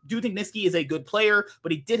 I do think Niski is a good player,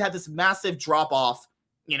 but he did have this massive drop-off,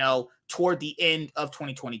 toward the end of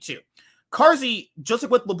 2022. Karzi, just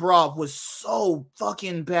like with Lebrov, was so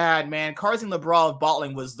fucking bad, man. Karzi and Lebrov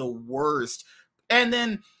bottling was the worst. And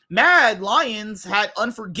then Mad Lions had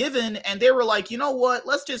Unforgiven, and they were like, you know what?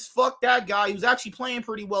 Let's just fuck that guy who's actually playing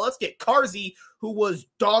pretty well. Let's get Karzi, who was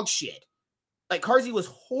dog shit. Like, Karzi was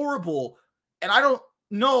horrible, and I don't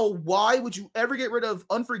know why would you ever get rid of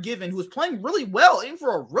Unforgiven, who was playing really well, even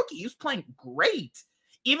for a rookie. He was playing great.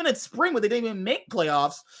 Even at spring, where they didn't even make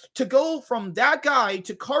playoffs, to go from that guy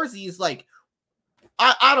to Karzi is like,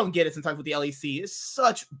 I don't get it sometimes with the LEC. It's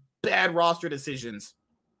such bad roster decisions.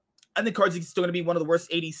 I think Karzi's still going to be one of the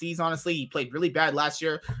worst ADCs, honestly. He played really bad last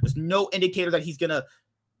year. There's no indicator that he's going to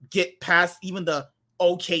get past even the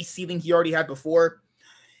okay ceiling he already had before.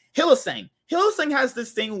 Hillisang has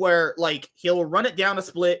this thing where, like, he'll run it down a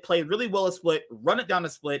split, play really well a split, run it down a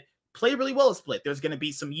split, play really well a split. There's going to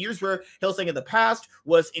be some years where Hillisang in the past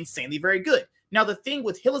was insanely very good. Now, the thing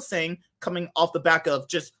with Hillisang coming off the back of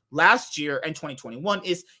just last year and 2021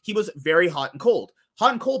 is he was very hot and cold.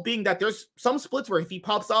 Hot and cold being that there's some splits where if he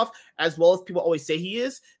pops off, as well as people always say he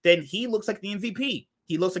is, then he looks like the MVP.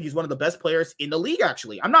 He looks like he's one of the best players in the league,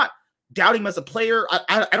 actually. I'm not doubting him as a player.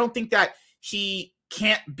 I don't think that he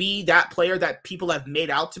can't be that player that people have made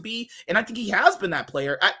out to be. And I think he has been that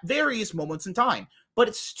player at various moments in time. But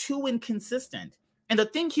it's too inconsistent. And the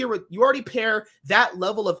thing here, you already pair that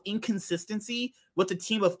level of inconsistency with a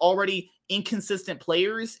team of already inconsistent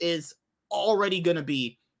players is already going to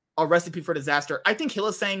be a recipe for disaster. I think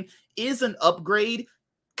Hillisang is an upgrade,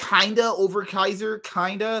 kinda, over Kaiser,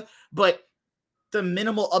 kinda, but the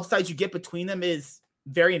minimal upside you get between them is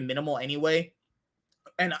very minimal anyway.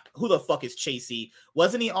 And who the fuck is Chasey?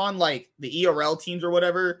 Wasn't he on, like, the ERL teams or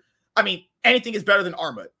whatever? I mean, anything is better than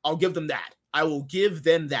Arma. I'll give them that. I will give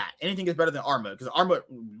them that. Anything is better than Arma, because Arma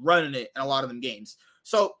running it in a lot of them games.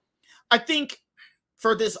 So I think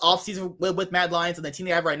for this offseason with Mad Lions and the team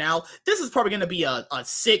they have right now, this is probably going to be a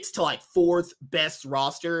 6th to like 4th best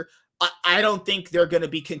roster. I don't think they're going to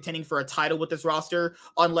be contending for a title with this roster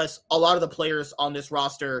unless a lot of the players on this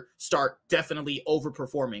roster start definitely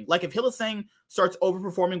overperforming. Like if Hillisang starts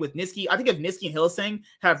overperforming with Niski, I think if Niski and Hillisang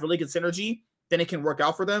have really good synergy, then it can work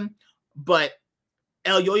out for them. But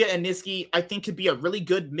Elyoya and Niski, I think, could be a really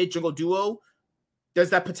good mid-jungle duo.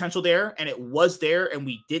 there's that potential there, and it was there, and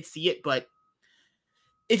we did see it, but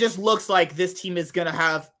it just looks like this team is going to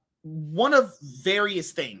have one of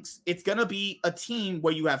various things. It's going to be a team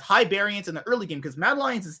where you have high variance in the early game, because Mad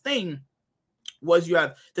Lions' thing was you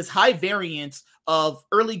have this high variance of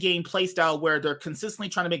early game playstyle where they're consistently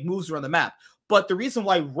trying to make moves around the map. But the reason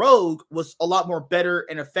why Rogue was a lot more better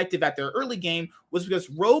and effective at their early game was because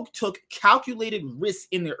Rogue took calculated risks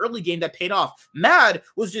in their early game that paid off. Mad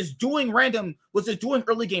was just doing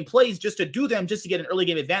early game plays just to do them, just to get an early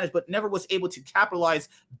game advantage, but never was able to capitalize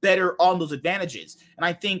better on those advantages. And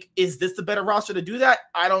I think, is this the better roster to do that?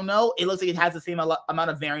 I don't know. It looks like it has the same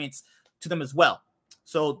amount of variance to them as well.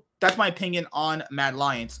 So that's my opinion on Mad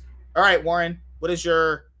Lions. All right, Warren, what is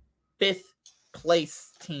your 5th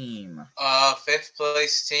place team? 5th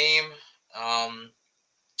place team.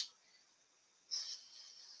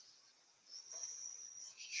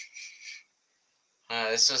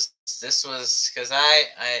 This was because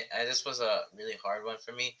this was a really hard one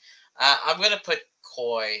for me. I'm gonna put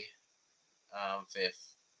Koi 5th.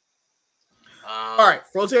 All right,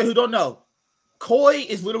 for those who don't know, Koi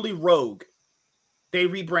is literally Rogue. They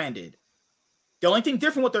rebranded. The only thing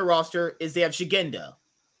different with their roster is they have Shigenda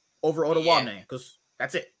over Otowane, because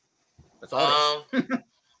that's it. That's all it is.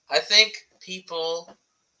 I think people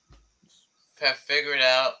have figured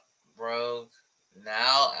out Rogue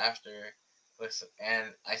now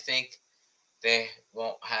and I think they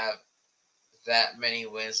won't have that many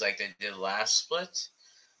wins like they did last split.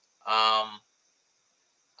 I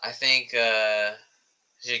think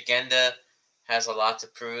Shigenda has a lot to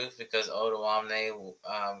prove because Otowane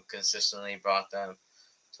consistently brought them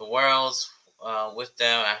to Worlds with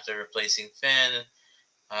them after replacing Finn.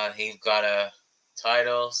 He got a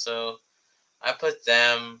title, so I put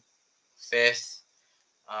them 5th.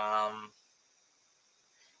 I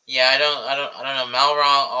don't know.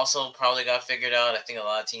 Malron also probably got figured out. I think a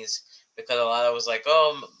lot of teams, because a lot of was like,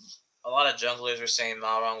 a lot of junglers were saying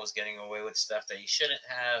Malron was getting away with stuff that he shouldn't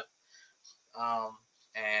have.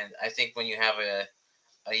 And I think when you have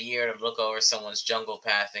a year to look over someone's jungle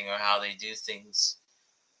pathing or how they do things,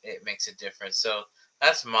 it makes a difference. So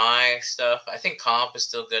that's my stuff. I think comp is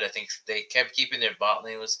still good. I think they kept keeping their bot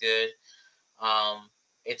lane was good.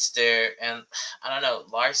 It's there, and I don't know,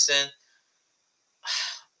 Larson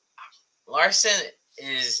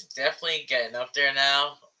is definitely getting up there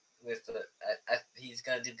now. He's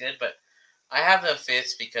gonna do good, but I have them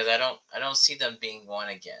 5th because I don't see them being 1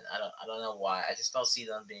 again. I don't know why. I just don't see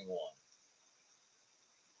them being 1.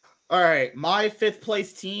 All right, my 5th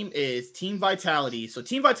place team is Team Vitality. So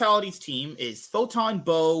Team Vitality's team is Photon,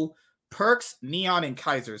 Bo, Perks, Neon, and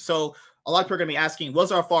Kaiser. So a lot of people are going to be asking,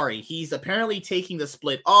 what's Alfari? He's apparently taking the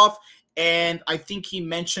split off, and I think he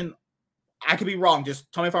mentioned, I could be wrong,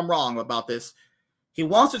 just tell me if I'm wrong about this. He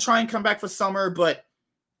wants to try and come back for summer, but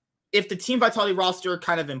if the Team Vitality roster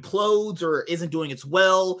kind of implodes or isn't doing its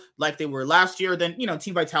well like they were last year, then,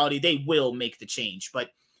 Team Vitality, they will make the change.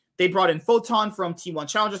 But they brought in Photon from T1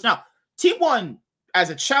 Challengers. Now, T1 as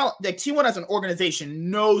T1 as an organization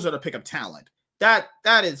knows how to pick up talent. That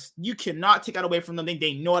is, you cannot take that away from them.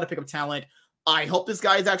 They know how to pick up talent. I hope this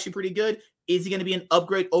guy is actually pretty good. Is he going to be an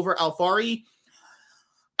upgrade over Alfari?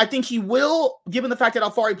 I think he will, given the fact that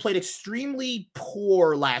Alfari played extremely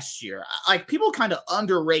poor last year. Like, people kind of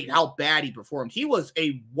underrate how bad he performed. He was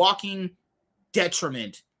a walking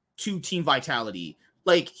detriment to Team Vitality.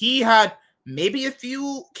 Like, he had maybe a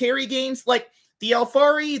few carry games. Like, the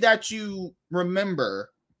Alfari that you remember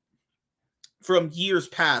from years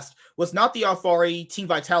past was not the Alfari Team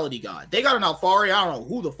Vitality got. They got an Alfari, I don't know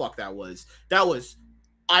who the fuck that was. That was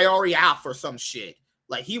Iori Alf or some shit.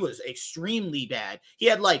 Like, he was extremely bad. He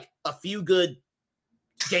had, like, a few good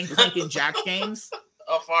Gangplank and Jax games.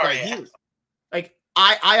 Alfari.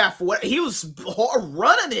 He was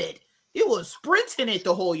running it. He was sprinting it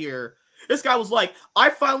the whole year. This guy was like, I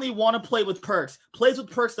finally want to play with Perks. Plays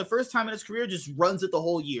with Perks the first time in his career, just runs it the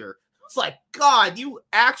whole year. It's like, God, you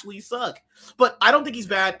actually suck. But I don't think he's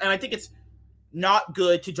bad, and I think it's not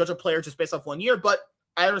good to judge a player just based off 1 year, but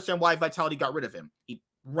I understand why Vitality got rid of him. He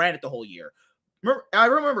ran it the whole year. I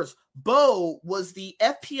remember Bo was the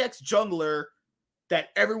FPX jungler that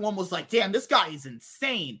everyone was like, damn, this guy is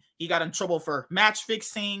insane. He got in trouble for match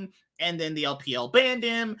fixing, and then the LPL banned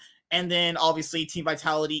him, and then obviously Team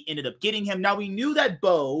Vitality ended up getting him. Now, we knew that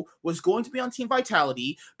Bo was going to be on Team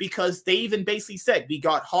Vitality because they even basically said, we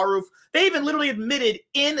got Haru. They even literally admitted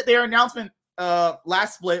in their announcement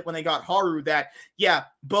last split when they got Haru that, yeah,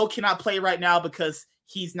 Bo cannot play right now because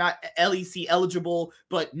he's not LEC eligible,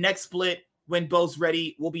 but next split, when Bo's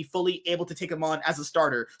ready, we'll be fully able to take him on as a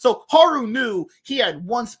starter. So Haru knew he had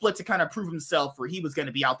one split to kind of prove himself where he was going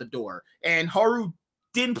to be out the door. And Haru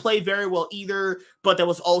didn't play very well either, but that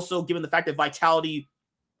was also given the fact that Vitality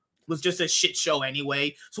was just a shit show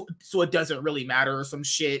anyway, so it doesn't really matter or some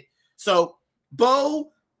shit. So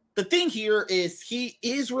Bo, the thing here is he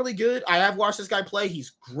is really good. I have watched this guy play. He's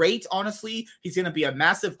great, honestly. He's going to be a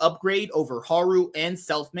massive upgrade over Haru and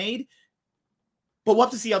Selfmade. But we'll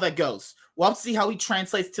have to see how that goes. We'll have to see how he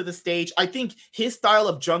translates to the stage. I think his style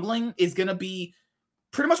of jungling is going to be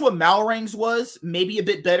pretty much what Malrang's was. Maybe a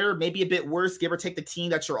bit better, maybe a bit worse, give or take the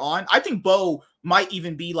team that you're on. I think Bo might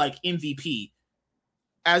even be like MVP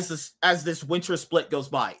as this winter split goes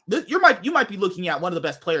by. You might be looking at one of the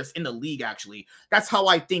best players in the league, actually. That's how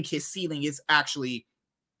I think his ceiling is actually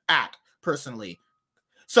at, personally.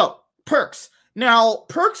 So, Perks. Now,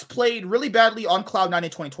 Perks played really badly on Cloud9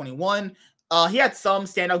 in 2021. He had some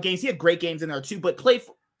standout games. He had great games in there too, but played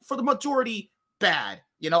for the majority bad.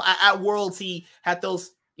 You know, at Worlds, he had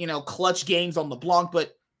those, you know, clutch games on LeBlanc,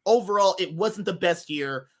 but overall, it wasn't the best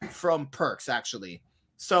year from Perks, actually.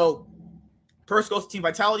 So, Perks goes to Team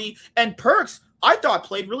Vitality, and Perks, I thought,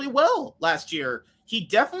 played really well last year. He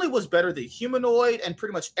definitely was better than Humanoid and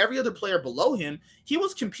pretty much every other player below him. He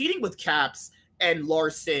was competing with Caps and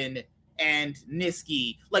Larson and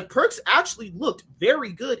Niski. Like, Perks actually looked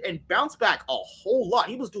very good and bounced back a whole lot.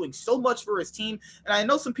 He was doing so much for his team, and I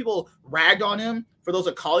know some people ragged on him for those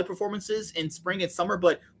Akali performances in spring and summer,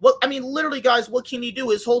 but literally, guys, what can he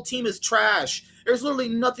do? His whole team is trash. There's literally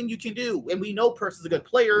nothing you can do, and we know Perks is a good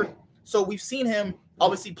player. So we've seen him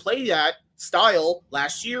obviously play that style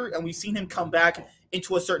last year, and we've seen him come back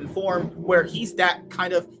into a certain form where he's that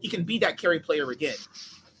kind of, he can be that carry player again.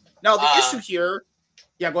 Now, the issue here,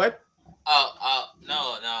 yeah, go ahead.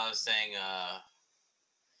 No, I was saying,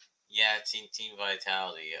 Team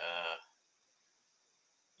Vitality,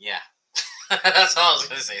 yeah. That's all I was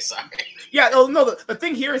going to say, sorry. Yeah, no, the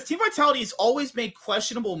thing here is Team Vitality has always made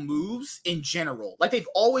questionable moves in general. Like, they've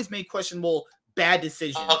always made questionable bad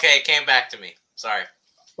decisions. Okay, it came back to me. Sorry.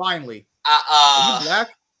 Finally. Are you black?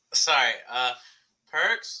 Sorry.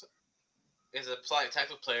 Perks is a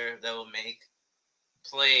type of player that will make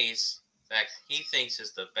plays that he thinks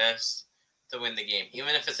is the best to win the game.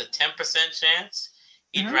 Even if it's a 10% chance,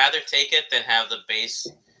 he'd rather take it than have the base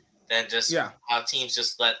than just how teams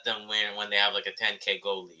just let them win when they have like a 10K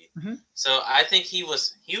goal lead. So I think he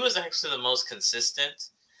was actually the most consistent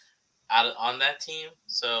on that team.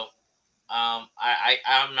 So I'm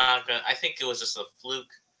not gonna. I think it was just a fluke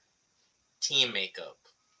team makeup,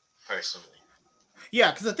 personally.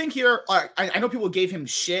 Yeah, because the thing here, I know people gave him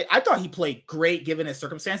shit. I thought he played great given his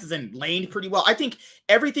circumstances and laned pretty well. I think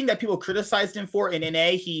everything that people criticized him for in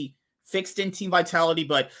NA, he fixed in Team Vitality,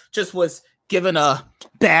 but just was given a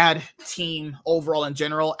bad team overall in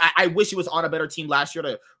general. I wish he was on a better team last year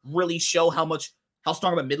to really show how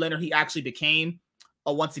strong of a mid laner he actually became.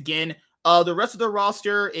 Once again. The rest of the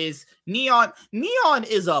roster is Neon. Neon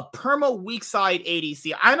is a perma weak side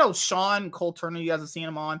ADC. I know Sean Cole Turner, you guys have seen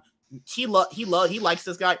him on. He likes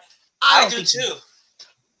this guy. I do too.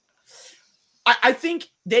 I think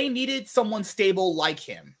they needed someone stable like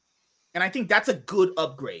him. And I think that's a good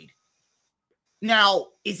upgrade. Now,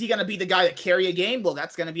 is he going to be the guy that carry a game? Well,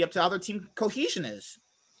 that's going to be up to how their team cohesion is.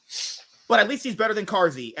 But at least he's better than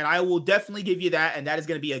Carzzy, and I will definitely give you that, and that is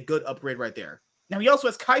going to be a good upgrade right there. Now, he also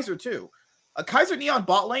has Kaiser, too. A Kaiser Neon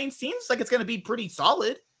bot lane seems like it's going to be pretty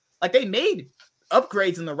solid. Like, they made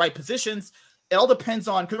upgrades in the right positions. It all depends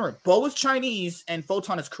on, because remember, Bo is Chinese and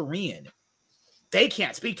Photon is Korean. They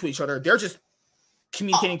can't speak to each other. They're just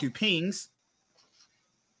communicating through pings.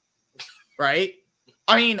 Right?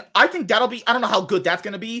 I mean, I think that'll be, I don't know how good that's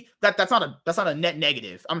going to be. That's not a net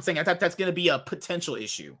negative. I'm saying that's going to be a potential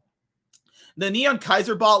issue. The Neon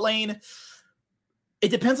Kaiser bot lane, it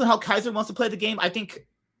depends on how Kaiser wants to play the game. I think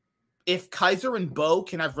if Kaiser and Bo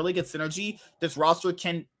can have really good synergy, this roster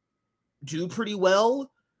can do pretty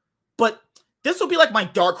well. But this will be like my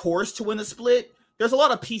dark horse to win the split. There's a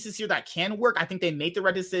lot of pieces here that can work. I think they made the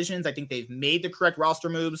right decisions. I think they've made the correct roster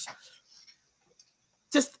moves.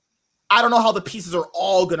 Just, I don't know how the pieces are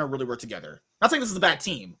all going to really work together. Not saying this is a bad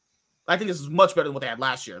team. I think this is much better than what they had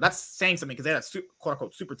last year. That's saying something because they had a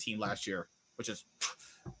quote-unquote super team last year, which is,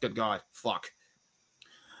 good God, fuck.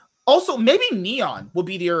 Also, maybe Neon will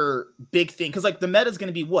be their big thing because, like, the meta is going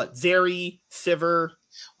to be what? Zeri, Sivir,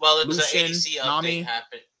 well, there's Lucian, an ADC Nami.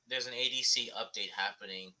 update There's an ADC update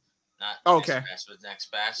happening, not okay.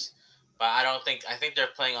 next patch. But I think they're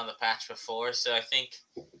playing on the patch before, so I think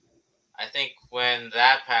when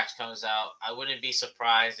that patch comes out, I wouldn't be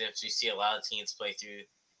surprised if you see a lot of teams play through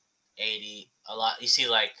 80 a lot. You see,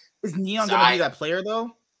 like, is Neon going to be that player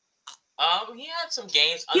though? He had some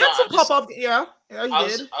games. He had some pop up. Yeah, he did.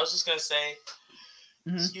 I was just gonna say,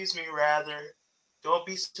 excuse me, rather. don't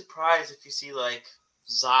be surprised if you see like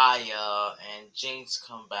Zaya and Jinx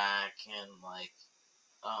come back and like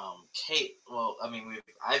Kate. Well, I mean,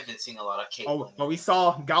 I've been seeing a lot of Caitlyn. Oh, but we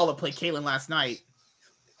saw Gala play Caitlyn last night.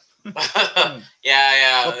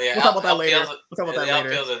 yeah. We'll talk about that later.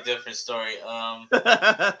 LPL's a different story.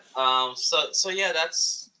 So yeah,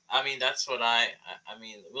 that's what I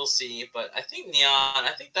mean, we'll see. But I think Neon.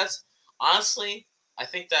 I think that's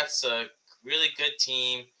a really good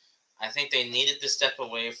team. I think they needed to step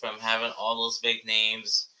away from having all those big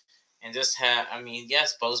names and just have. I mean,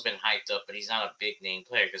 yes, Bo's been hyped up, but he's not a big name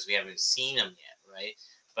player because we haven't seen him yet, right?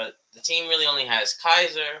 But the team really only has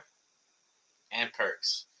Kaiser and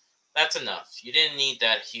Perks. That's enough. You didn't need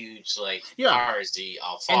that huge RZ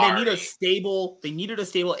Alfari. And they needed a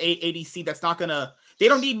stable ADC that's not gonna. They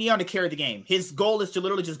don't need Neon to carry the game. His goal is to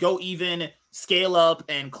literally just go even, scale up,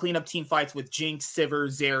 and clean up team fights with Jinx, Sivir,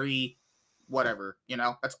 Zeri, whatever.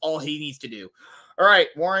 That's all he needs to do. All right,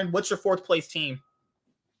 Warren, what's your 4th place team?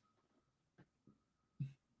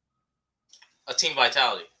 A Team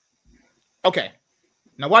Vitality. Okay.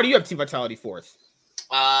 Now, why do you have Team Vitality 4th?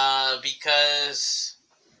 Because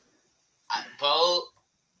if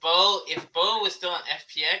Bo was still on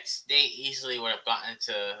FPX, they easily would have gotten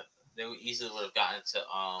to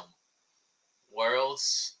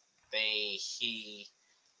Worlds. The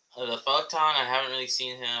Photon, I haven't really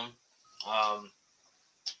seen him.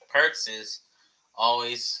 Perks is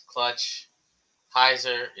always clutch.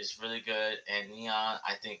 Kaiser is really good, and Neon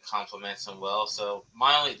I think complements him well. So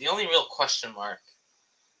the only real question mark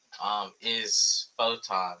is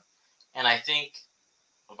Photon, and I think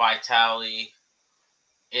Vitality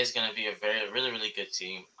is going to be a really, really good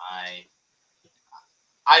team.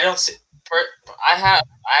 I don't see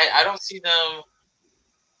I don't see them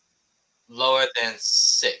lower than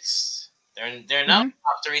 6. They're not a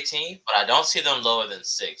top 3 team, but I don't see them lower than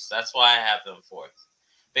 6. That's why I have them 4th.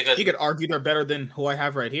 Because you could argue they're better than who I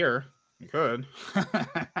have right here. You could.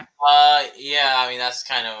 Yeah, I mean that's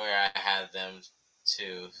kind of where I had them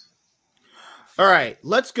too. All right,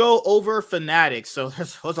 let's go over Fnatic. So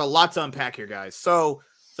there's a lot to unpack here, guys. So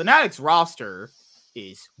Fnatic's roster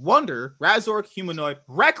is Wonder, Razork, Humanoid,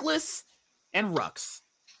 Reckless, and Rux.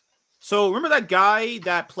 So remember that guy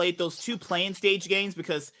that played those 2 play-in stage games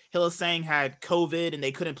because Hylissang had COVID and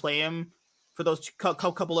they couldn't play him for those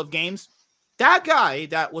couple of games? That guy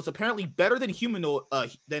that was apparently better than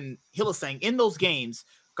than Hylissang in those games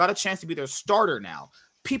got a chance to be their starter now.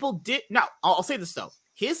 Now, I'll say this though.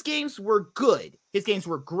 His games were good. His games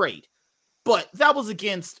were great. But that was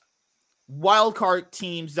against wildcard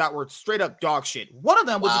teams that were straight up dog shit. One of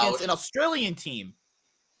them was against an Australian team.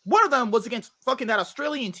 One of them was against fucking that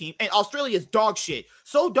Australian team, and Australia's dog shit.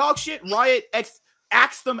 So dog shit, Riot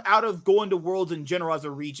axed them out of going to Worlds in general as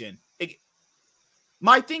a region.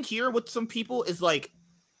 My thing here with some people is like,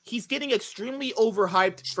 he's getting extremely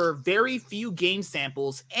overhyped for very few game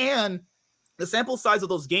samples, and the sample size of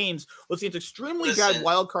those games was against extremely bad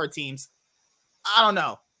wildcard teams. I don't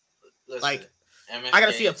know. I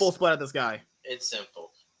gotta see a full split of this guy. It's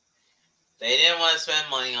simple. They didn't want to spend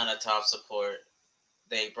money on a top support.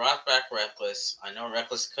 They brought back Reckless. I know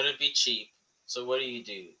Reckless couldn't be cheap. So what do?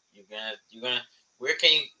 You're gonna where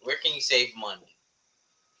can you save money?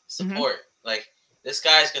 Support. Like this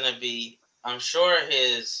guy's gonna be. I'm sure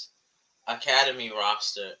his academy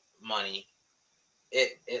roster money.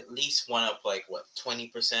 It at least went up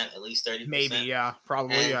 20%, at least 30%. Maybe, yeah,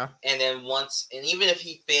 probably, yeah. And then even if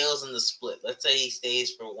he fails in the split, let's say he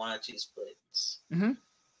stays for 1 or 2 splits,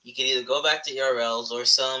 you can either go back to ERLs or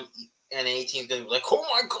some NA team's gonna be like, oh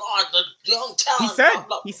my god, the young talent.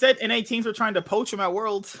 He said NA teams were trying to poach him at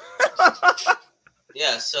Worlds.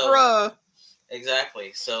 Yeah, so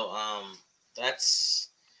exactly. So that's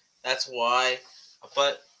why.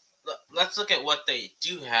 But let's look at what they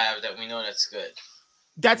do have that we know that's good.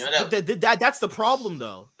 That's the problem,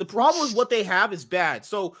 though. The problem is what they have is bad.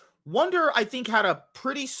 So Wonder, I think, had a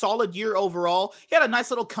pretty solid year overall. He had a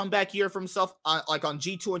nice little comeback year for himself, on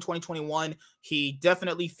G2 in 2021. He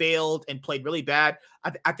definitely failed and played really bad.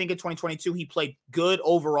 I think in 2022 he played good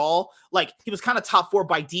overall. He was kind of top 4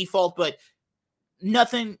 by default, but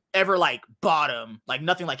nothing ever bottom,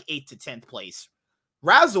 nothing 8th to 10th place.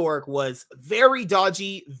 Razork was very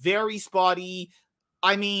dodgy, very spotty.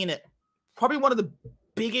 I mean, probably one of the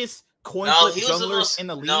biggest coin flip junglers in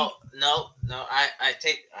the league. No.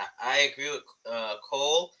 I agree with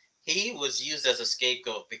Cole. He was used as a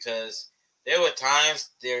scapegoat because there were times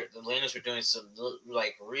the laners were doing some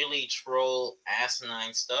really troll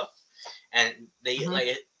asinine stuff, and they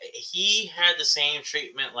he had the same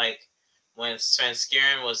treatment when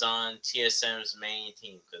Svenskeren was on TSM's main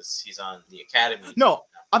team because he's on the academy. No,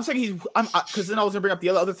 I'm saying because then I was gonna bring up the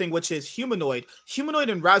other thing, which is Humanoid. Humanoid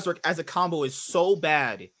and Razork as a combo is so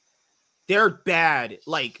bad. They're bad.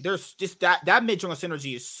 Like, there's just that mid jungle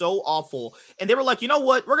synergy is so awful. And they were like, you know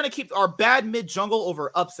what? We're gonna keep our bad mid jungle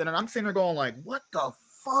over upset. And I'm sitting there going like, what the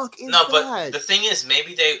fuck is that? But the thing is,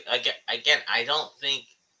 maybe they again. I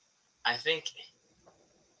think.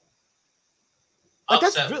 Like,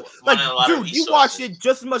 that's really, like, dude, you watched it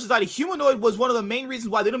just as much as I did. Humanoid was one of the main reasons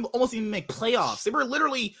why they didn't almost even make playoffs.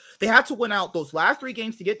 They had to win out those last 3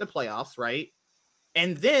 games to get the playoffs, right?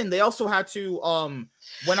 And then they also had to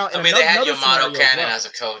went out. I mean, they had Yamato Cannon as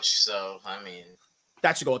a coach, so I mean,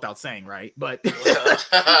 that should go without saying, right? But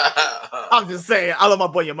I'm just saying, I love my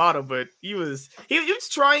boy Yamato, but he was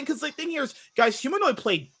trying, because the thing here is, guys, Humanoid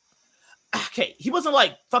played okay. He wasn't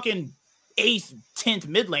like fucking ace 10th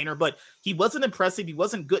mid laner, but he wasn't impressive. He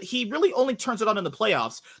wasn't good. He really only turns it on in the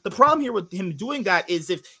playoffs. The problem here with him doing that is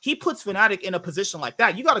if he puts Fnatic in a position like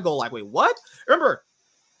that, you got to go like, wait, what? Remember,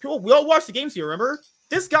 people, we all watch the games here. Remember,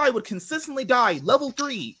 this guy would consistently die level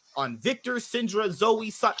 3 on Victor, Syndra, Zoe.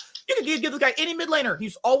 You could give this guy any mid laner.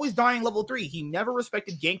 He's always dying level 3. He never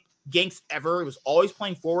respected ganks ever. He was always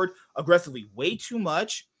playing forward aggressively way too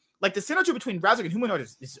much. Like, the synergy between Razork and Humanoid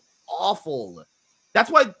is awful. That's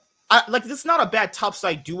why, this is not a bad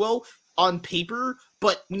topside duo on paper,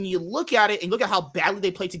 but when you look at it and look at how badly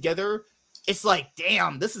they play together, it's like,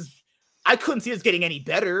 damn, I couldn't see this getting any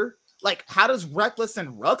better. Like, how does Reckless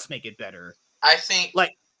and Rux make it better? I think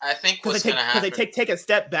what's going to happen, because they take a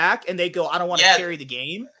step back and they go, I don't want to carry the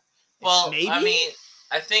game. Well, maybe? I mean,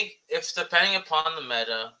 I think if depending upon the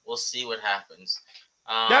meta, we'll see what happens.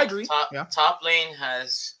 I agree. Top lane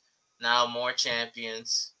has now more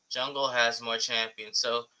champions. Jungle has more champions.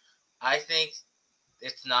 So I think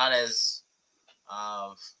it's not as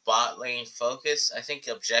bot lane focused. I think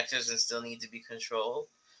objectives and still need to be controlled.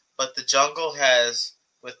 But the jungle has,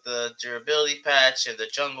 with the durability patch and the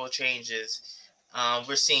jungle changes,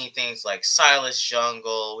 we're seeing things like Silas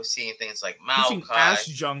jungle. We're seeing things like Maokai. Ash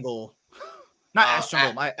jungle. Not Ash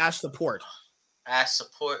jungle, Ash support. Ash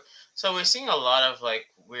support. So we're seeing a lot of like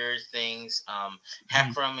weird things.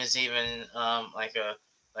 Hecarim is even like a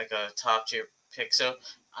top tier pick. So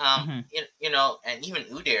you know, and even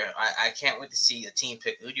Udyr, I can't wait to see the team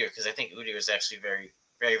pick Udyr, because I think Udyr is actually very,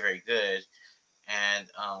 very, very good. And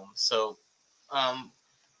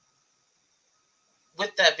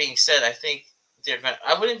with that being said, I think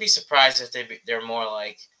I wouldn't be surprised if they're more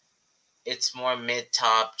like, it's more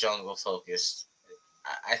mid-top jungle focused.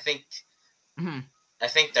 I think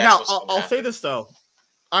that's now. I'll say this though.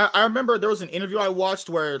 I remember there was an interview I watched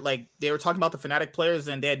where like they were talking about the Fnatic players,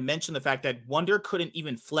 and they had mentioned the fact that Wonder couldn't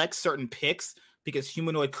even flex certain picks because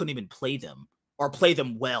Humanoid couldn't even play them or play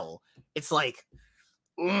them well. It's like,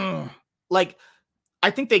 like I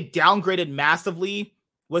think they downgraded massively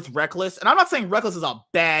with Reckless. And I'm not saying Reckless is a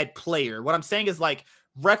bad player. What I'm saying is like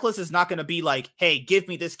Reckless is not going to be like, hey, give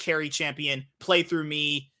me this carry champion, play through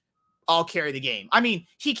me, I'll carry the game. I mean,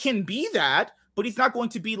 he can be that, but he's not going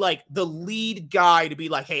to be like the lead guy to be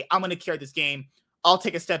like, hey, I'm going to carry this game. I'll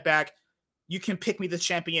take a step back. You can pick me this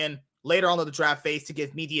champion later on in the draft phase to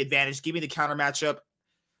give me the advantage, give me the counter matchup.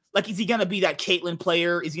 Like, is he going to be that Caitlyn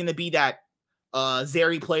player? Is he going to be that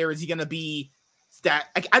Zeri player? Is he going to be that?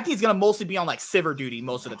 I think he's going to mostly be on like Sivir duty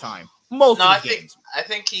most of the time. I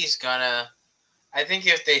think he's going to. I think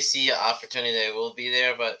if they see an opportunity, they will be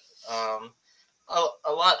there. But a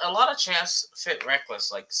lot of champs fit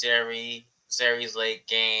Reckless, like Zeri's late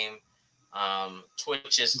game,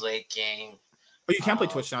 Twitch's late game. But you can't play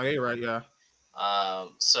Twitch now. Yeah, you're right. Yeah.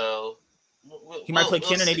 So he might play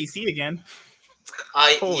Kennen ADC again.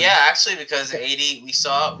 Yeah, actually, because AD we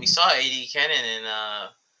saw AD Kennen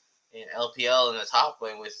in LPL in the top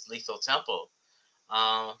lane with Lethal Temple.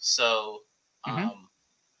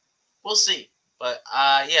 We'll see. But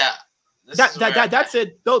yeah. That's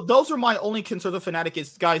it. Those are my only concerns with Fnatic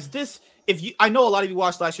is, guys, I know a lot of you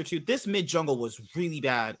watched last year too, this mid jungle was really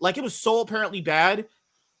bad. Like, it was so apparently bad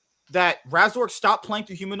that Razork stopped playing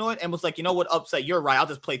through Humanoid and was like, you know what, Upset, you're right, I'll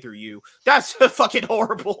just play through you. That's fucking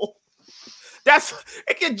horrible.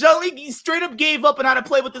 He straight up gave up and had to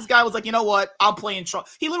play with this guy. Was like, you know what, I'm playing Trundle.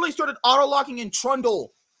 He literally started auto-locking in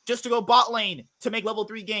Trundle just to go bot lane to make level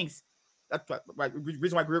 3 ganks. That's the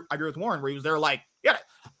reason why I agree with Warren, where he was there like, yeah,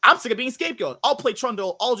 I'm sick of being scapegoat. I'll play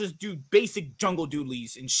Trundle. I'll just do basic jungle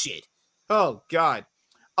doodlies and shit. Oh, God.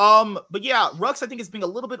 But yeah, Rux, I think, is being a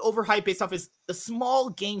little bit overhyped based off the small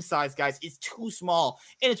game size, guys. It's too small.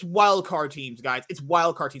 And it's wildcard teams, guys. It's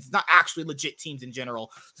wildcard teams. It's not actually legit teams in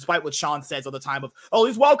general, despite what Sean says all the time of, oh,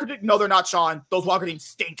 these wildcard teams. No, they're not, Sean. Those wildcard teams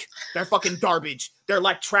stink. They're fucking garbage. They're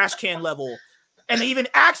like trash can level. And they even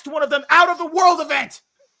axed one of them out of the world event.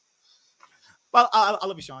 Well, I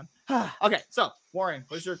love you, Sean. Okay, so Warren,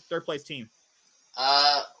 what's your third place team?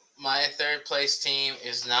 My third place team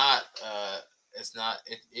is not. It's not.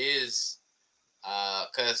 It is.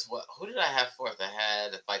 Because who did I have fourth? I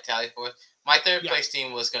had Vitality fourth. My third place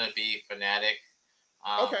team was going to be Fnatic.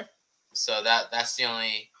 Okay. So that's the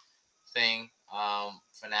only thing.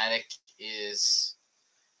 Fnatic is.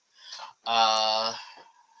 The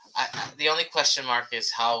only question mark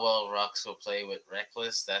is how well Rux will play with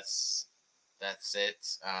Reckless. That's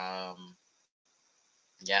it.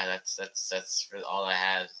 Yeah, that's for all I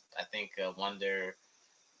had. I think Wonder.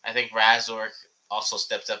 I think Razork also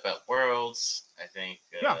stepped up at Worlds. I think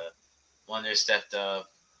Wonder stepped up.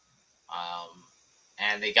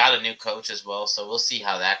 And they got a new coach as well, so we'll see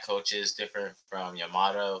how that coach is different from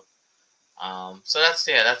Yamato. So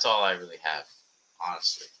that's all I really have,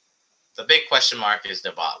 honestly. The big question mark is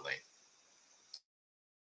the bot lane.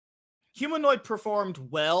 Humanoid performed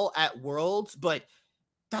well at Worlds, but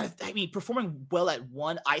performing well at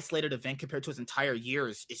one isolated event compared to his entire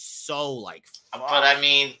years is so like. But I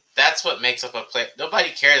mean, that's what makes up a play. Nobody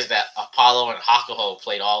cares that Apollo and Hakuho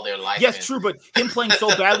played all their life. Yes, true, but him playing so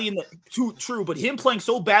badly but him playing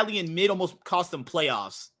so badly in mid almost cost them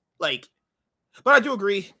playoffs. Like, but I do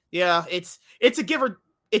agree. Yeah, it's a give and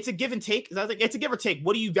take. I think it's a give or take.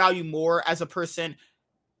 What do you value more as a person?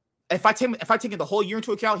 If I take the whole year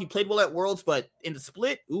into account, he played well at Worlds, but in the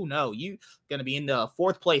split, you gonna be in the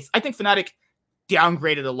fourth place. I think Fnatic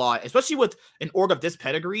downgraded a lot, especially with an org of this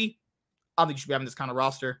pedigree. I don't think you should be having this kind of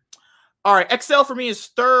roster. All right, XL for me is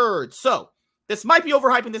third. So this might be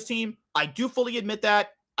overhyping this team. I do fully admit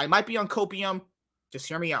that. I might be on copium. Just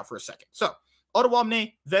hear me out for a second. So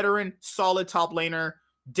Ottawamne, veteran, solid top laner.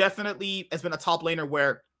 Definitely has been a top laner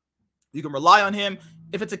where you can rely on him.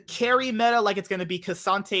 If it's a carry meta, like it's going to be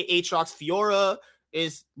Cassante, Aatrox, Fiora,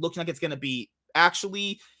 is looking like it's going to be.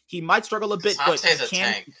 Actually, he might struggle a bit, but he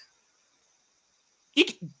can.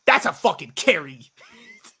 That's a fucking carry.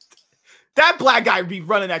 That black guy would be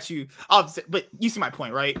running at you. But you see my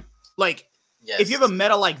point, right? Like, if you have a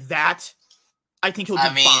meta like that, I think he'll do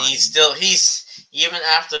fine. He's even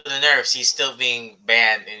after the nerfs, he's still being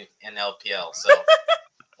banned in LPL. So,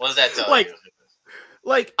 what does that tell you?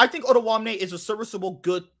 Like, I think Ottawamne is a serviceable,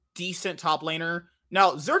 good, decent top laner.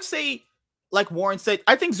 Now, Xerxes, like Warren said,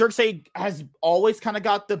 I think Xerxes has always kind of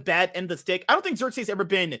got the bad end of the stick. I don't think Xerxes has ever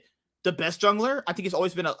been the best jungler. I think he's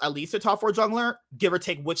always been at least a top 4 jungler, give or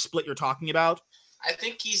take which split you're talking about. I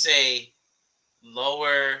think he's he's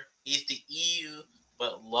the EU,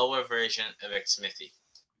 but lower version of Xmithy.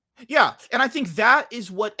 Yeah, and I think that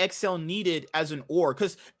is what XL needed as an org,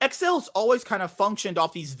 because XL's always kind of functioned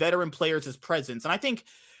off these veteran players as presence, and I think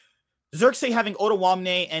Xerxes having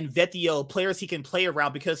Ottawamne and Vetio, players he can play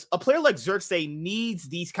around, because a player like Xerxes needs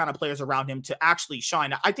these kind of players around him to actually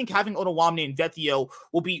shine. I think having Ottawamne and Vetio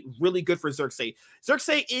will be really good for Xerxes.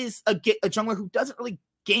 Xerxes is a jungler who doesn't really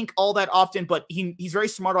gank all that often, but he's very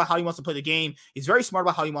smart about how he wants to play the game. He's very smart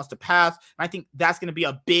about how he wants to path, and I think that's going to be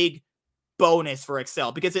a big bonus for XL,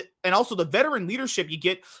 because and also the veteran leadership you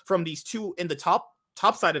get from these two in the top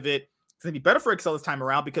side of it is going to be better for XL this time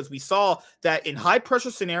around, because we saw that in high pressure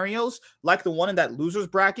scenarios like the one in that losers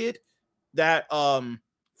bracket that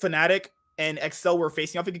Fnatic and XL were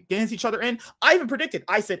facing off against each other in. I even predicted,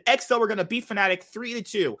 I said XL were going to beat Fnatic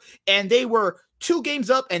 3-2, and they were 2 games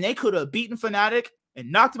up, and they could have beaten Fnatic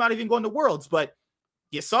and knocked them out even going to Worlds. But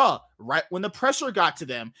you saw, right when the pressure got to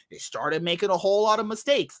them, they started making a whole lot of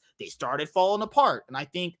mistakes. They started falling apart. And I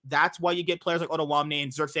think that's why you get players like Ottawamne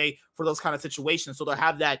and Xerxes for those kind of situations. So they'll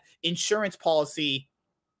have that insurance policy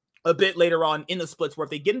a bit later on in the splits, where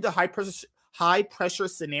if they get into high pressure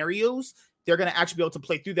scenarios, they're going to actually be able to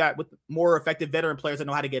play through that with more effective veteran players that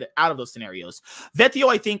know how to get out of those scenarios. Vetio,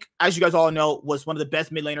 I think, as you guys all know, was one of the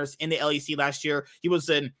best mid laners in the LEC last year. He was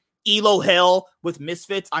an Elo hell with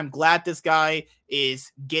Misfits. I'm glad this guy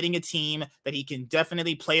is getting a team that he can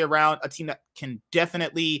definitely play around, a team that can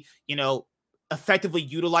definitely, effectively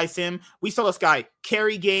utilize him. We saw this guy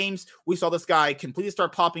carry games. We saw this guy completely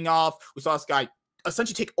start popping off. We saw this guy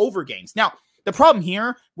essentially take over games. Now, the problem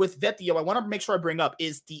here with Vetio, I want to make sure I bring up,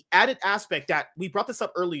 is the added aspect that we brought this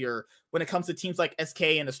up earlier when it comes to teams like SK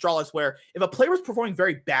and Astralis, where if a player is performing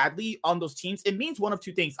very badly on those teams, it means one of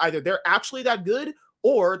two things. Either they're actually that good,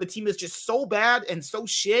 or the team is just so bad and so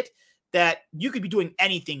shit that you could be doing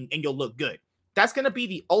anything and you'll look good. That's going to be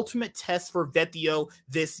the ultimate test for Vetio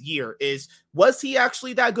this year, was he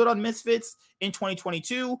actually that good on Misfits in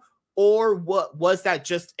 2022? Or was that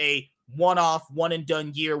just a one-off,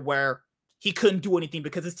 one-and-done year where he couldn't do anything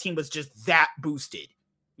because his team was just that boosted?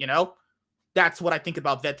 That's what I think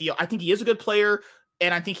about Vetio. I think he is a good player.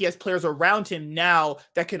 And I think he has players around him now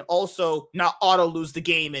that can also not auto lose the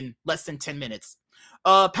game in less than 10 minutes.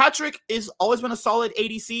 Patrick has always been a solid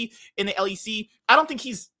ADC in the LEC. I don't think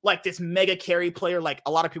he's like this mega carry player like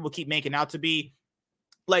a lot of people keep making out to be.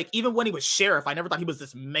 Like, even when he was Sheriff, I never thought he was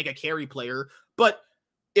this mega carry player. But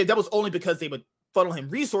that was only because they would funnel him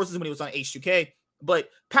resources when he was on H2K. But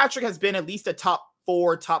Patrick has been at least a top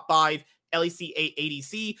 4, top 5 LEC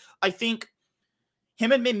ADC. I think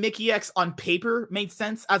him and Mickey X on paper made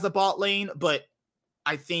sense as a bot lane, but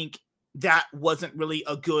I think that wasn't really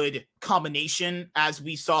a good combination as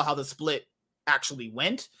we saw how the split actually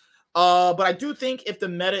went. But I do think if the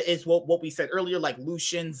meta is what we said earlier, like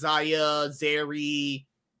Lucian, Zaya, Zeri,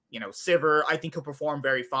 Sivir, I think he'll perform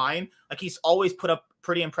very fine. Like, he's always put up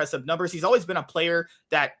pretty impressive numbers. He's always been a player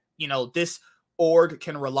that, this org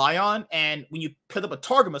can rely on. And when you put up a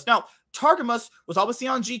Targamas, now Targamas was obviously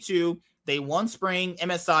on G2. They won Spring,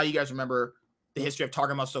 MSI. You guys remember the history of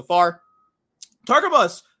Targamas so far.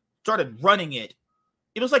 Targamas started running it.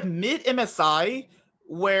 It was like mid MSI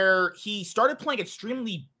where he started playing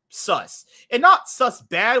extremely sus. And not sus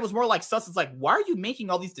bad. It was more like sus. It's like, why are you making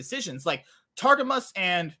all these decisions? Like, Targamas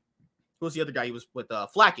and who was the other guy? He was with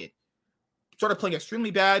Flacket. Started playing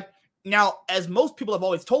extremely bad. Now, as most people have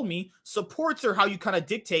always told me, supports are how you kind of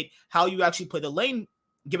dictate how you actually play the lane,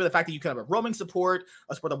 given the fact that you can have a roaming support,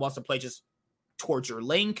 a support that wants to play just towards your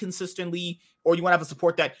lane consistently, or you want to have a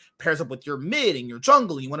support that pairs up with your mid and your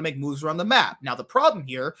jungle, and you want to make moves around the map. Now, the problem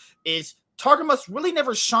here is Targamas really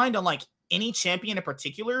never shined on, like, any champion in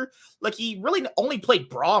particular. Like, he really only played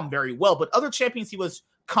Braum very well, but other champions he was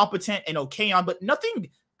competent and okay on, but nothing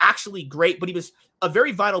actually great. But he was a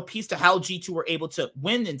very vital piece to how G2 were able to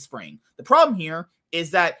win in Spring. The problem here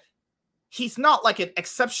is that he's not like an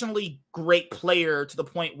exceptionally great player to the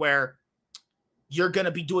point where you're going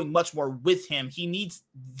to be doing much more with him. He needs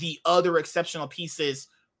the other exceptional pieces,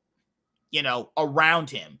 around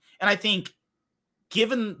him. And I think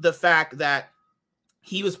given the fact that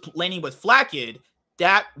he was laning with Flackid,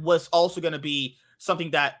 that was also going to be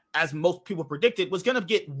something that, as most people predicted, was going to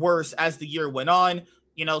get worse as the year went on.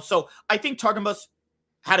 So I think Targamas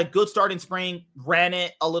had a good start in Spring, ran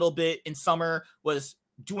it a little bit in summer, was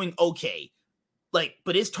doing okay.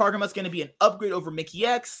 But is Targamas going to be an upgrade over Mickey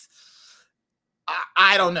X?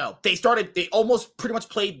 I don't know. They almost pretty much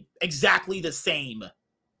played exactly the same,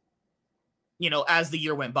 as the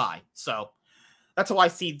year went by. So that's how I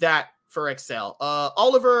see that for Excel.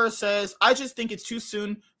 Oliver says, I just think it's too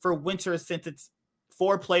soon for Winter since it's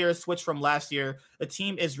 4 players switched from last year. The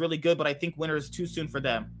team is really good, but I think Winter is too soon for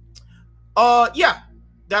them. Yeah,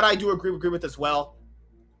 that I do agree with as well.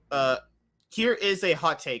 Here is a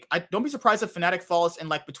hot take. I don't be surprised if Fnatic falls in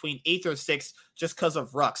like between 8th or 6th just because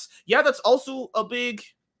of Rux. Yeah, that's also a big,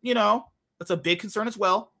 that's a big concern as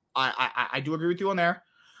well. I do agree with you on there.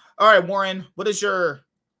 All right, Warren, what is your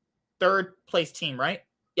 3rd place team, right?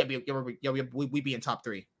 Yeah, we be in top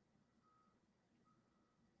 3.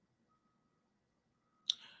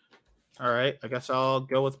 All right, I guess I'll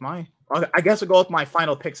go with my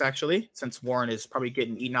final picks, actually, since Warren is probably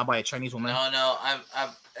getting eaten out by a Chinese woman. No, I'm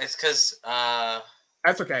it's because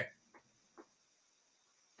that's okay.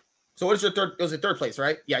 So what is your 3rd? It was a 3rd place,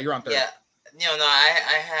 right? Yeah, you're on 3rd. Yeah,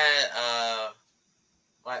 I had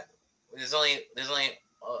what? There's only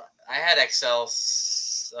I had Excel.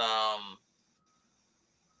 I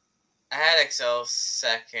had Excel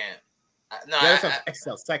 2nd.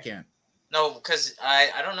 Excel 2nd. No, because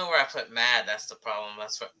I don't know where I put Mad. That's the problem.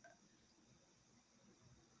 That's what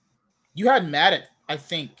you had. Mad at, I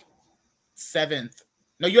think, 7th.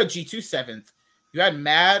 No, you had G2 7th. You had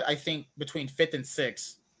Mad, I think, between 5th and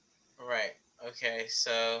 6th. Right. Okay.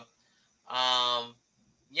 So,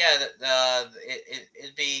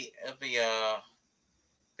 it'd be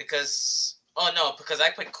because I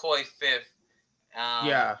put Koi 5th.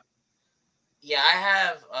 Yeah. Yeah, I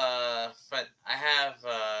have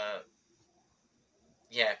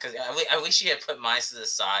yeah, because I wish you had put mine to the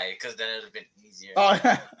side, because then it would have been easier. Oh.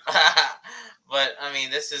 But I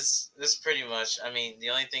mean, this is pretty much. I mean, the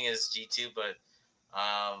only thing is G2, but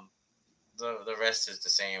the rest is the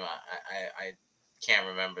same. I can't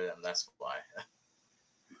remember them. That's why.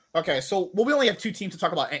 Okay, so we only have 2 teams to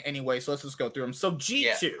talk about anyway, so let's just go through them. So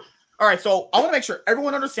G2. Yeah. All right, so I want to make sure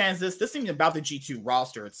everyone understands this. This isn't about the G2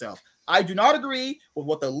 roster itself. I do not agree with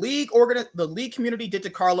what the league community did to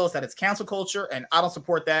Carlos, that it's cancel culture, and I don't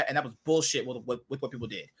support that, and that was bullshit with what people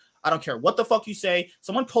did. I don't care what the fuck you say.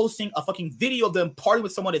 Someone posting a fucking video of them partying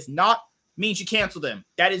with someone is not means you cancel them.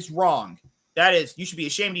 That is wrong. You should be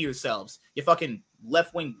ashamed of yourselves. You fucking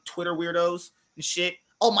left-wing Twitter weirdos and shit.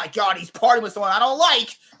 oh my god, he's partying with someone I don't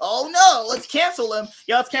like. Oh no, let's cancel him.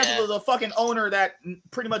 Yeah, let's cancel the fucking owner that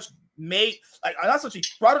pretty much made that's what she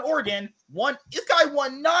brought in Oregon. This guy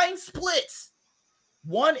won 9 splits.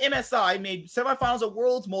 Won MSI, made semifinals at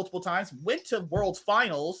Worlds multiple times, went to Worlds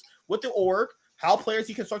finals with the org. How players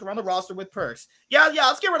he construct around the roster with perks. Yeah,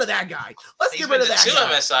 let's get rid of that guy. Let's get rid of that guy. 2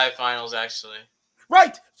 MSI finals, actually.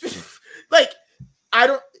 Right. Like, I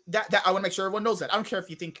don't that I want to make sure everyone knows that. I don't care if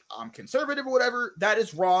you think I'm conservative or whatever. That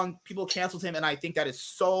is wrong. People canceled him, and I think that is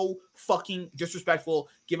so fucking disrespectful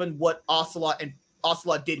given what Ocelot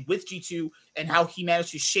did with G2 and how he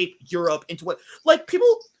managed to shape Europe into what like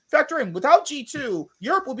people factor in. Without G2,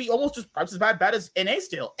 Europe will be almost just as bad as NA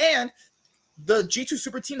still. And the G2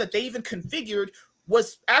 super team that they even configured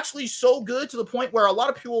was actually so good to the point where a lot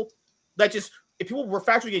of people that just, if people were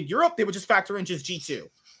factoring in Europe, they would just factor in just G2.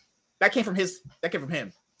 That came from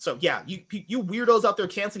him. So yeah, you weirdos out there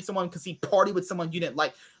canceling someone because he partied with someone you didn't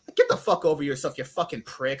like. Get the fuck over yourself, you fucking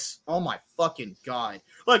pricks. Oh my fucking god.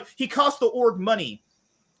 Like, he cost the org money.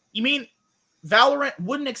 You mean Valorant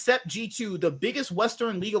wouldn't accept G2, the biggest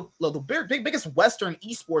Western league of biggest Western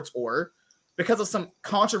esports org, because of some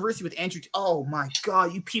controversy with Andrew? Oh my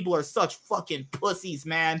god, you people are such fucking pussies,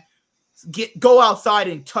 man. Go outside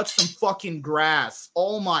and touch some fucking grass.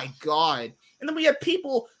 Oh my god. And then we have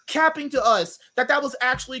people capping to us that was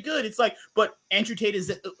actually good. It's like, but Andrew Tate is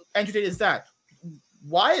that.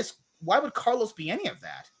 Why would Carlos be any of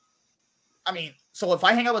that? I mean, so if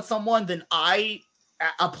I hang out with someone, then I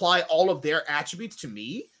apply all of their attributes to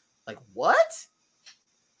me? Like, what?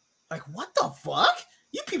 Like, what the fuck?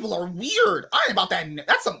 You people are weird. I ain't about that.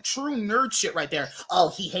 That's some true nerd shit right there. Oh,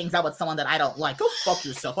 he hangs out with someone that I don't like. Go fuck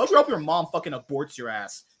yourself. I hope your mom fucking aborts your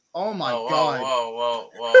ass. Oh my god. Whoa.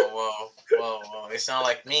 They sound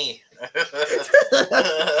like me.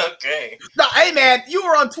 Okay. No, hey man, you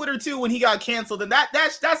were on Twitter too when he got canceled, and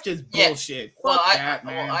that's just bullshit. Well, fuck that,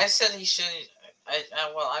 man. I said he shouldn't.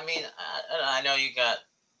 I know you got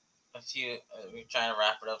a few. We're trying to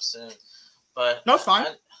wrap it up soon, but no, it's fine.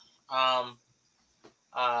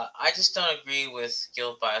 I just don't agree with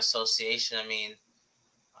guilt by association. I mean,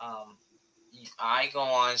 I go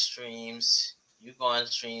on streams, you go on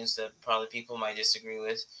streams that probably people might disagree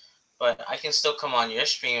with, but I can still come on your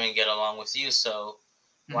stream and get along with you. So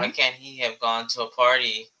why can't he have gone to a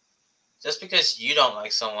party? Just because you don't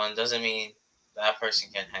like someone doesn't mean that person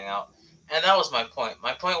can hang out. And that was my point.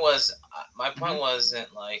 My point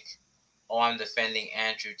wasn't like, oh, I'm defending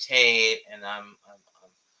Andrew Tate and I'm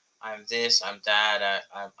this, I'm that,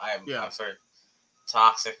 I'm for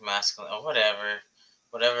toxic masculine or whatever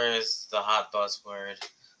is the hot buzzword.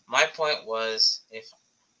 My point was, if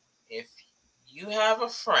you have a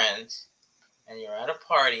friend and you're at a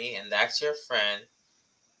party and that's your friend,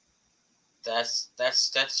 that's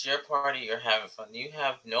your party, you're having fun. You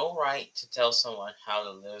have no right to tell someone how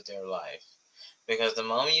to live their life, because the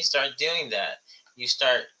moment you start doing that, you're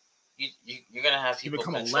gonna have people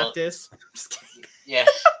become a leftist. Yeah.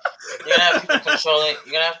 You're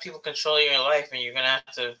gonna have people controlling your life, and you're gonna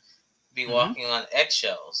have to be walking on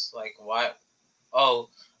eggshells. Like, why? Oh,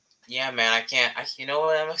 yeah, man, I can't. You know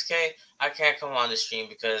what, MSK? I can't come on the stream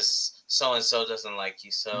because so and so doesn't like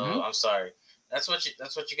you. So I'm sorry. That's what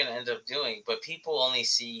you're gonna end up doing. But people only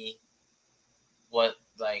see what,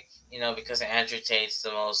 like, because Andrew Tate's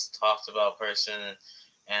the most talked about person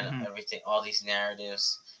and everything, all these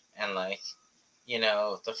narratives, and like,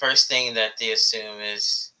 the first thing that they assume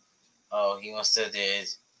is, oh, he wants to do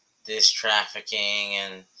this trafficking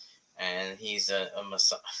and he's a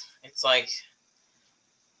It's like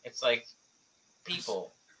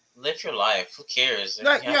people, live your life. Who cares?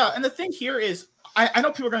 And the thing here is, I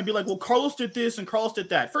know people are going to be like, well, Carlos did this and Carlos did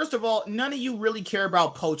that. First of all, none of you really care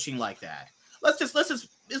about poaching like that. Let's just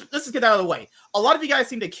get that out of the way. A lot of you guys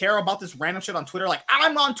seem to care about this random shit on Twitter. Like,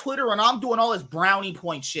 I'm on Twitter and I'm doing all this brownie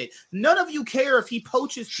point shit. None of you care if he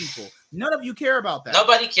poaches people. None of you care about that.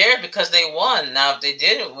 Nobody cared because they won. Now, if they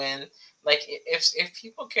didn't win, like, if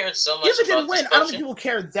people cared so much about didn't win, I don't think people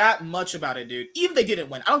care that much about it, dude. Even if they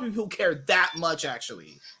didn't win, I don't think people care that much,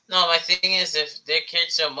 actually. No, my thing is, if they cared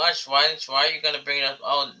so much, why are you going to bring it up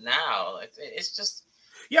now? Like, it's just...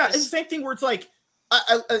 Yeah, it's the same thing where it's like,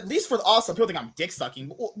 at least for the awesome, people think I'm dick sucking.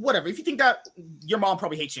 Whatever. If you think that, your mom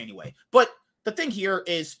probably hates you anyway. But the thing here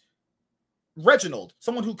is, Reginald,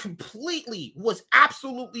 someone who completely was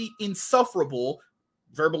absolutely insufferable,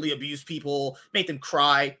 verbally abused people, made them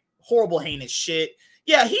cry, horrible, heinous shit.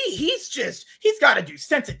 Yeah, he's got to do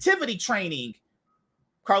sensitivity training.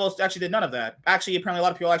 Carlos actually did none of that. Actually, apparently a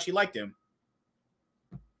lot of people actually liked him.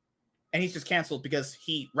 and he's just canceled because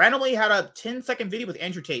he randomly had a 10-second video with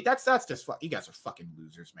Andrew Tate. That's just you guys are fucking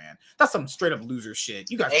losers, man. That's some straight up loser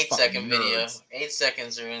shit. You guys 8-second video. nerds. 8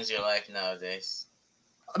 seconds ruins your life nowadays.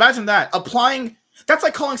 Imagine that. Applying that's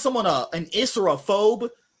like calling someone an is or a phobe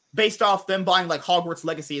based off them buying like Hogwarts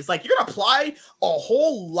Legacy. It's like you're gonna apply a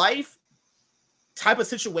whole life type of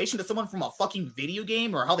situation to someone from a fucking video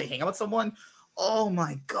game or how they hang out with someone. Oh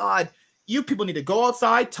my god. You people need to go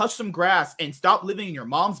outside, touch some grass, and stop living in your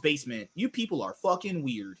mom's basement. You people are fucking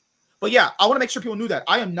weird. But yeah, I want to make sure people knew that.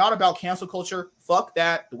 I am not about cancel culture. Fuck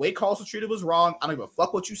that. The way Carlos was treated was wrong. I don't give a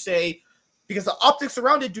fuck what you say because the optics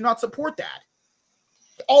around it do not support that.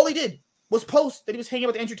 All he did was post that he was hanging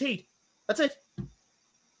out with Andrew Tate. That's it.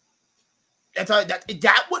 That's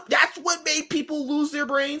what made people lose their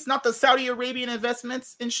brains, not the Saudi Arabian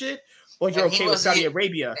investments and shit. Well, you're okay with Saudi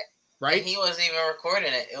Arabia, right? And he wasn't even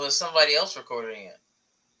recording it. It was somebody else recording it.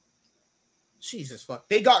 Jesus fuck.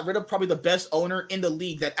 They got rid of probably the best owner in the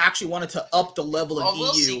league that actually wanted to up the level of EU.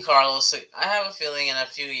 We'll see Carlos. I have a feeling in a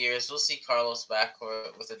few years we'll see Carlos back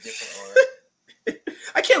with a different owner.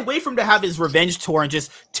 I can't wait for him to have his revenge tour and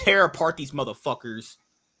just tear apart these motherfuckers.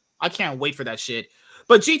 I can't wait for that shit.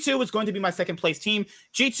 But G2 is going to be my second place team.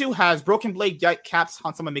 G2 has Broken Blade, Yike, Caps,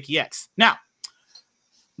 Hansama, Mickey X. Now,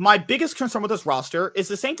 my biggest concern with this roster is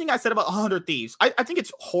the same thing I said about 100 Thieves. I think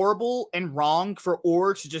it's horrible and wrong for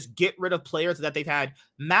orgs to just get rid of players that they've had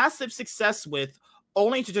massive success with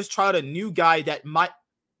only to just try out a new guy that might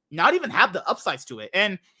not even have the upsides to it.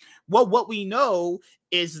 And what we know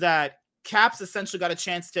is that Caps essentially got a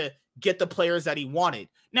chance to get the players that he wanted.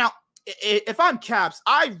 Now, if I'm Caps,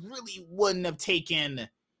 I really wouldn't have taken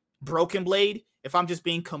Broken Blade, if I'm just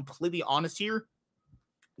being completely honest here.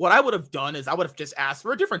 What I would have done is I would have just asked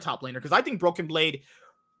for a different top laner because I think Broken Blade,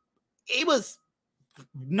 he was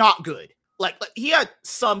not good. Like he had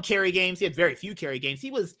some carry games. He had very few carry games. He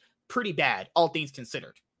was pretty bad, all things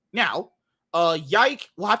considered. Now, Yike,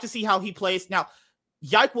 we'll have to see how he plays. Now,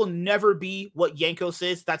 Yike will never be what Yankos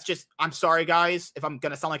is. That's just, I'm sorry, guys, if I'm going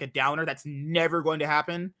to sound like a downer, that's never going to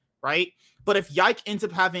happen, right? But if Yike ends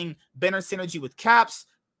up having better synergy with Caps,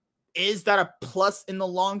 is that a plus in the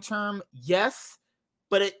long term? Yes.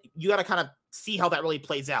 But you got to kind of see how that really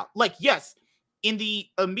plays out. Like, yes, in the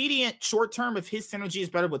immediate short term, if his synergy is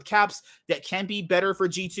better with Caps, that can be better for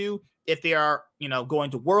G2 if they are, going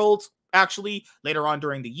to Worlds, actually, later on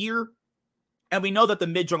during the year. And we know that the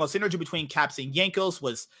mid-jungle synergy between Caps and Yankos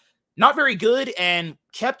was not very good and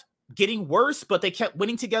kept getting worse, but they kept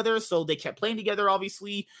winning together, so they kept playing together,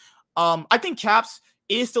 obviously. I think Caps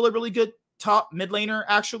is still a really good top mid laner,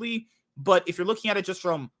 actually. But if you're looking at it just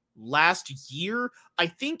from last year, I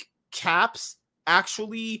think Caps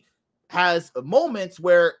actually has moments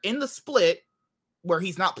where in the split where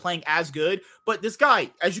he's not playing as good, but this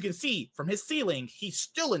guy, as you can see from his ceiling, he's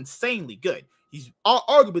still insanely good. He's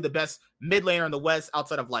arguably the best mid laner in the West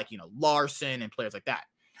outside of Larson and players like that.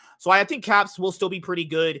 So I think Caps will still be pretty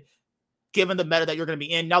good given the meta that you're going to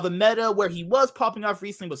be in. Now, the meta where he was popping off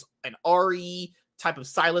recently was an RE type of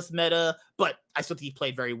Silas meta, but I still think he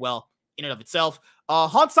played very well in and of itself.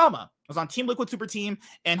 Hansama was on Team Liquid Super Team,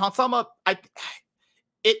 and Hansama,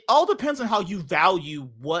 it all depends on how you value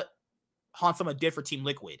what Hansama did for Team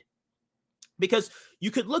Liquid. Because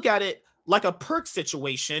you could look at it like a Perks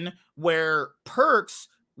situation where Perks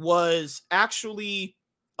was actually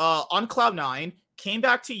on Cloud9, came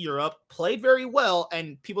back to Europe, played very well,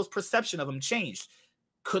 and people's perception of him changed.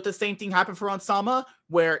 Could the same thing happen for Hansama,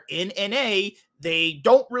 where in NA, they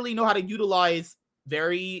don't really know how to utilize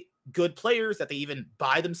very good players that they even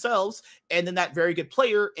buy themselves, and then that very good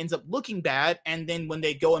player ends up looking bad, and then when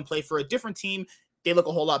they go and play for a different team, they look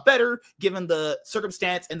a whole lot better given the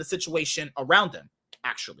circumstance and the situation around them,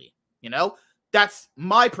 actually. That's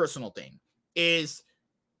my personal thing, is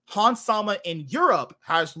Hansama in Europe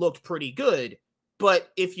has looked pretty good,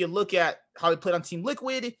 but if you look at how he played on Team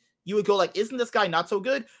Liquid, you would go like, isn't this guy not so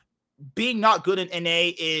good? Being not good in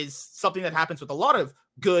NA is something that happens with a lot of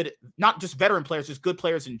good, not just veteran players, just good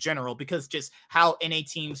players in general, because just how NA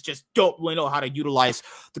teams just don't really know how to utilize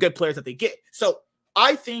the good players that they get. So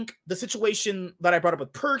I think the situation that I brought up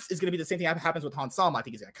with Perks is going to be the same thing that happens with Hansama. I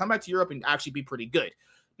think he's going to come back to Europe and actually be pretty good.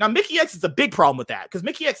 Now, Mickey X is a big problem with that because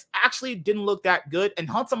Mickey X actually didn't look that good, and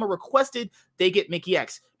Hansama requested they get Mickey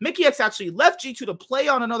X. Mickey X actually left G2 to play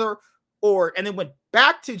on another org and then went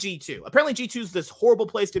back to G2. Apparently, G2 is this horrible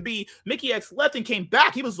place to be. Mickey X left and came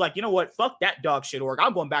back. He was like, you know what? Fuck that dog shit org.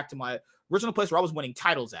 I'm going back to my original place where I was winning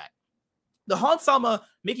titles at. The Hansama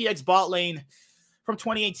Mickey X bot lane from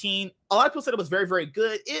 2018, a lot of people said it was very, very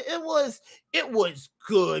good. It was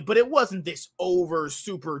good, but it wasn't this over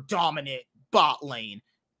super dominant bot lane.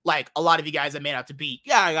 like a lot of you guys that may have to be,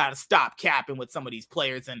 I gotta stop capping with some of these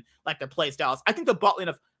players and like their play styles. I think the bot lane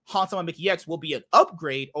of Hansama and Mickey X will be an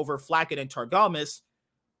upgrade over Flacket and Targamas,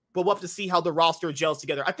 but we'll have to see how the roster gels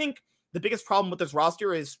together. I think the biggest problem with this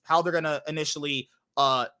roster is how they're gonna initially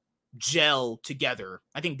gel together.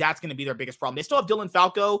 I think that's gonna be their biggest problem. They still have Dylan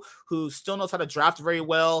Falco, who still knows how to draft very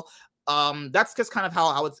well. That's just kind of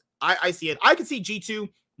how I see it. I could see G2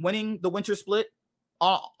 winning the winter split.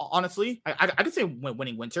 Honestly, I could say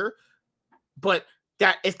winning winter, but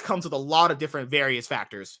that it comes with a lot of different various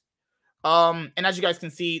factors. And as you guys can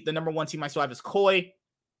see, the number one team I still have is Koi.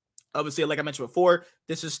 Obviously, like I mentioned before,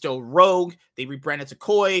 this is still Rogue. They rebranded to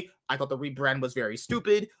Koi. I thought the rebrand was very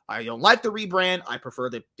stupid. I don't like the rebrand. I prefer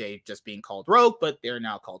that they just being called Rogue, but they're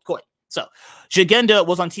now called Koi. So Jigenda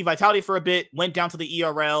was on T Vitality for a bit, went down to the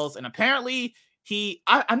ERLs, and apparently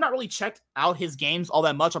I'm not really checked out his games all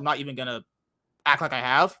that much. I'm not even gonna act like I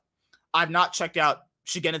have. I've not checked out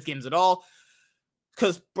Shigena's games at all,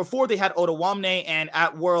 because before they had Otawamne, and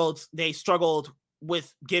at Worlds they struggled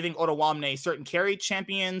with giving Otawamne certain carry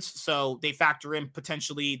champions, so they factor in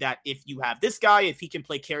potentially that if you have this guy, if he can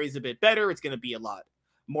play carries a bit better, it's going to be a lot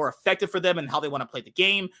more effective for them and how they want to play the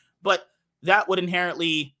game, but that would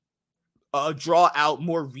inherently draw out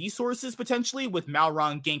more resources potentially with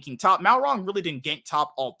Malrong ganking top. Malrong really didn't gank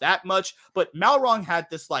top all that much, but Malrong had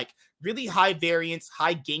this like really high variance,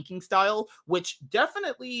 high ganking style, which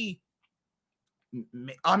definitely,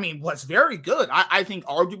 I mean, was very good. I think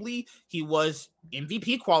arguably he was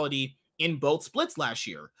MVP quality in both splits last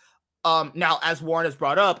year. Now, as Warren has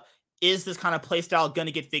brought up, is this kind of playstyle going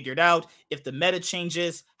to get figured out? If the meta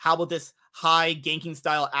changes, how will this high ganking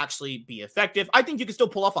style actually be effective? I think you can still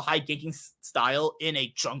pull off a high ganking style in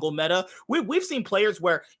a jungle meta. We've seen players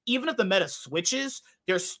where even if the meta switches,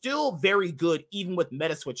 they're still very good even with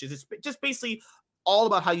meta switches. It's just basically all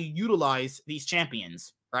about how you utilize these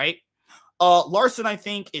champions, right? Larson, I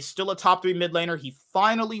think, is still a top 3 mid laner. He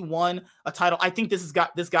finally won a title. I think this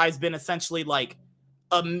guy's been essentially like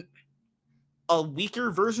a weaker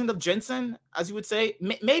version of Jensen, as you would say.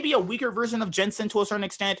 Maybe a weaker version of Jensen to a certain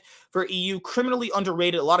extent for EU. Criminally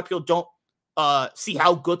underrated. A lot of people don't see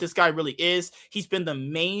how good this guy really is. He's been the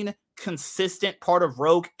main consistent part of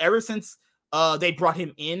Rogue ever since they brought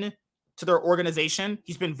him in to their organization.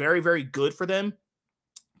 He's been very, very good for them.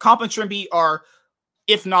 Comp and Trimby are,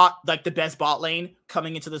 if not like the best bot lane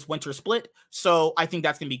coming into this winter split. So I think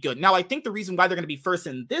that's going to be good. Now, I think the reason why they're going to be first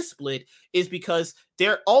in this split is because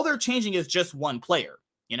all they're changing is just one player,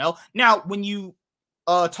 you know? Now, when you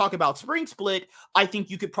talk about spring split, I think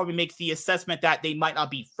you could probably make the assessment that they might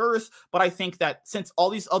not be first, but I think that since all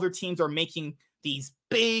these other teams are making these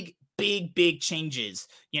big changes,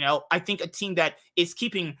 you know, I think a team that is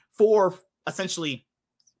keeping essentially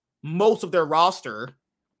most of their roster,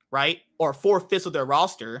 right, or 4/5 of their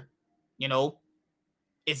roster, you know,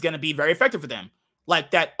 is going to be very effective for them.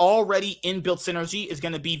 Like that already inbuilt synergy is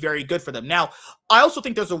going to be very good for them. Now, I also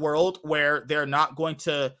think there's a world where they're not going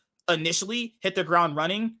to initially hit the ground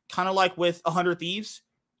running, kind of like with 100 Thieves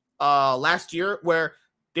last year, where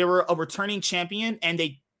they were a returning champion and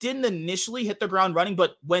they didn't initially hit the ground running,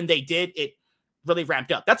 but when they did, it really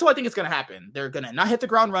ramped up. That's what I think is going to happen. They're going to not hit the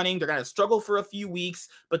ground running. They're going to struggle for a few weeks,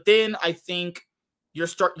 but then I think you're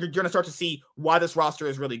going to start to see why this roster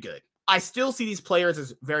is really good. I still see these players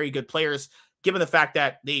as very good players, given the fact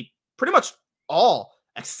that they pretty much all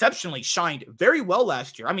exceptionally shined very well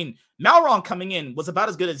last year. I mean, Malrong coming in was about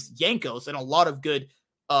as good as Yankos in a lot of good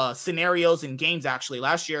scenarios and games, actually.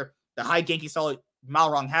 Last year, the high ganking style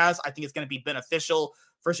Malrong has, I think it's going to be beneficial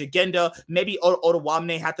for Shigenda. Maybe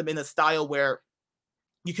Otawamne had them in a style where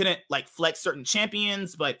you couldn't like flex certain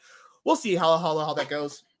champions, but we'll see how that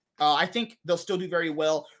goes. I think they'll still do very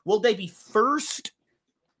well. Will they be first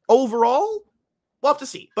overall? We'll have to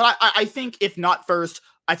see. But I think if not first,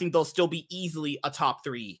 I think they'll still be easily a top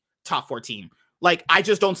 3, top 4 team. Like, I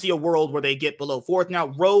just don't see a world where they get below 4th. Now,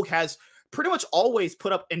 Rogue has pretty much always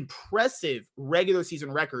put up impressive regular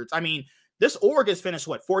season records. I mean, this org has finished,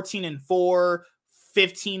 14-4,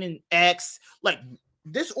 15-X. Like,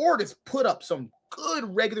 this org has put up some good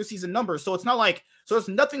regular season numbers. So it's not like, so it's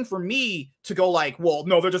nothing for me to go like, well,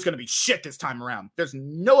 no, they're just going to be shit this time around. There's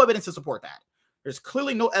no evidence to support that. There's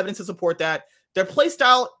clearly no evidence to support that. Their play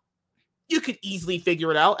style, you could easily figure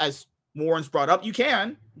it out, as Warren's brought up. You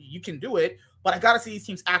can do it, but I got to see these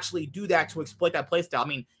teams actually do that to exploit that play style. I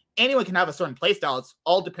mean, anyone can have a certain play style. It's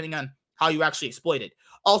all depending on how you actually exploit it.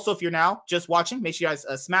 Also, if you're now just watching, make sure you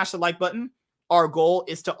guys smash the like button. Our goal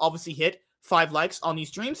is to obviously hit 5 likes on these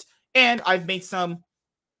streams. And I've made some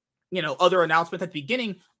other announcements at the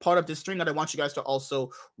beginning part of this stream that I want you guys to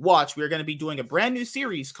also watch. We're going to be doing a brand new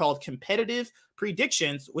series called Competitive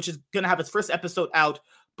Predictions, which is going to have its first episode out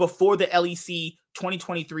before the LEC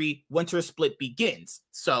 2023 Winter Split begins.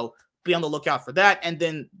 So be on the lookout for that. And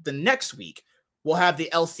then the next week, we'll have the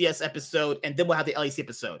LCS episode, and then we'll have the LEC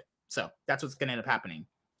episode. So that's what's going to end up happening.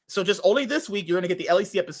 So just only this week, you're going to get the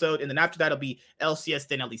LEC episode, and then after that, it'll be LCS,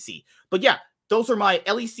 then LEC. But yeah, those are my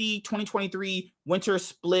LEC 2023 Winter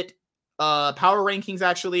Split power rankings,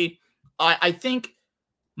 actually. I think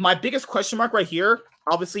my biggest question mark right here,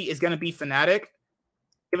 obviously, is going to be Fnatic,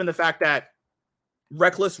 given the fact that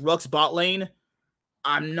Reckless Rux bot lane,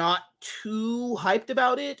 I'm not too hyped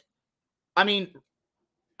about it. I mean,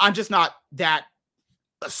 I'm just not that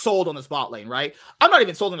sold on this bot lane, right? I'm not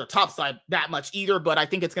even sold on the top side that much either, but I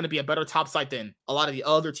think it's going to be a better top side than a lot of the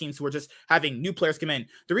other teams who are just having new players come in.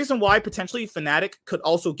 The reason why potentially Fnatic could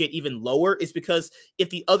also get even lower is because if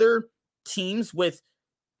the other teams with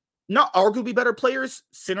not arguably better players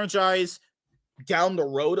synergize down the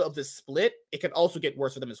road of the split, it could also get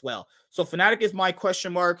worse for them as well. So Fnatic is my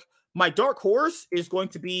question mark. My dark horse is going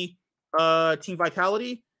to be Team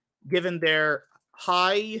Vitality, given their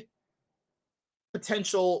high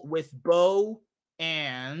potential with Bo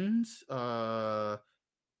and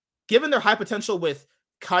given their high potential with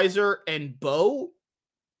Kaiser and Bo,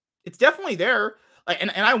 it's definitely there.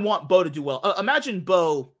 And I want Bo to do well. Imagine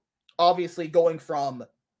Bo obviously going from,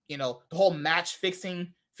 the whole match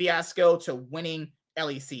fixing fiasco to winning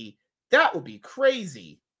LEC. That would be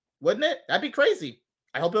crazy, wouldn't it? That'd be crazy.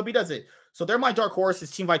 I hope LB does it. So they're my dark horse,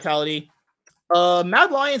 is Team Vitality.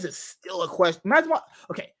 Mad Lions is still a question.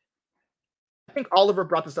 Okay. I think Oliver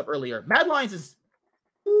brought this up earlier. Mad Lions is,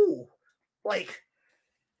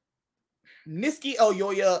 Niski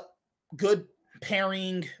Elyoya, good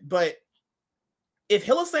pairing, but if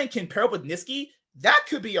Hylissang can pair up with Niski, that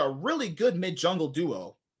could be a really good mid-jungle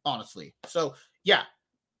duo, honestly. So, yeah,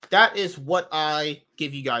 that is what I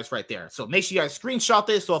give you guys right there. So make sure you guys screenshot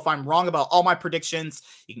this, so if I'm wrong about all my predictions,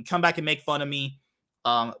 you can come back and make fun of me.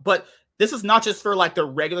 But this is not just for, the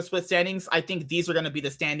regular split standings. I think these are going to be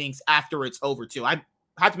the standings after it's over, too. I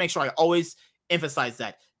have to make sure I always emphasize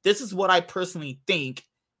that. This is what I personally think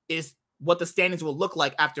is what the standings will look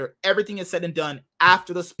like after everything is said and done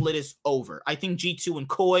after the split is over. I think G2 and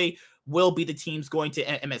Koi will be the teams going to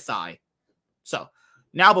MSI. So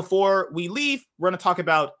now before we leave, we're going to talk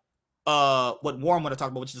about what Warren want to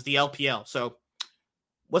talk about, which is the LPL. So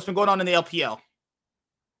what's been going on in the LPL?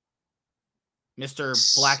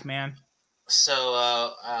 Mr. Black Man.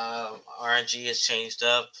 So RNG has changed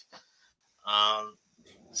up.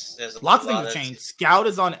 There's lots of things have changed. Scout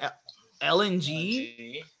is on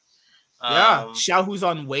LNG. Yeah, Xiaohu's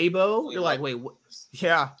on Weibo. You're like, wait, what?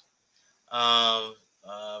 Yeah.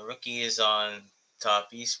 Rookie is on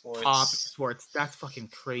Top Esports. Top Esports. That's fucking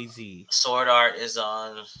crazy. Sword Art is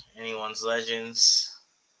on Anyone's Legends.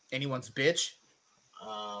 Anyone's Bitch.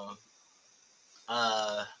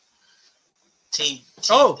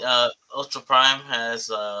 Ultra Prime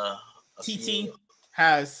has TT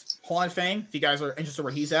has Huan Feng. If you guys are interested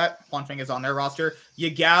where he's at, Huan Feng is on their roster.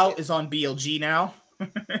 Yagao is on BLG now.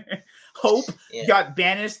 Hope got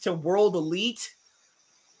banished to World Elite.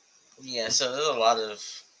 Yeah, so there's a lot of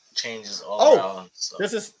changes all around. So.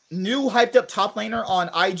 There's this new hyped up top laner on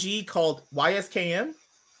IG called YSKM,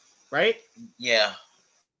 right? Yeah.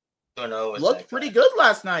 Looked pretty good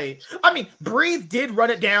last night. I mean, Breathe did run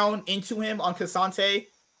it down into him on Cassante,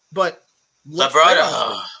 but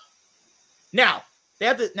now they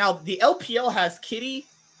have the LPL has Kitty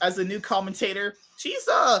as the new commentator. She's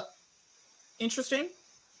interesting,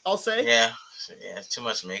 I'll say. Yeah, too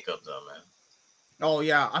much makeup though, man. Oh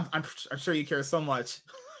yeah, I'm sure you care so much.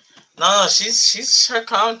 No, she's her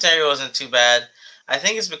commentary wasn't too bad. I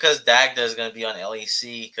think it's because Dagda is gonna be on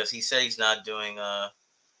LEC because he said he's not doing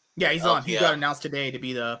Yeah, he's on. He got announced today to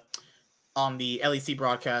be on the LEC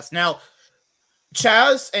broadcast. Now,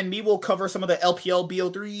 Chaz and me will cover some of the LPL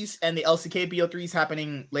BO3s and the LCK BO3s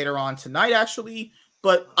happening later on tonight, actually.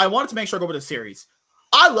 But I wanted to make sure I go over the series.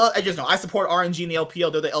 I support RNG in the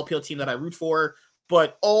LPL. They're the LPL team that I root for.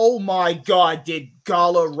 But oh my god, did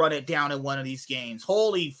Gala run it down in one of these games?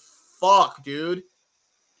 Holy fuck, dude.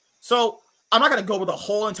 So I'm not gonna go over the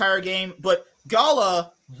whole entire game, but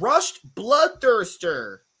Gala rushed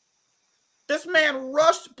Bloodthirster. This man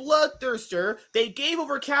rushed Bloodthirster. They gave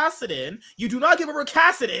over Kassadin. You do not give over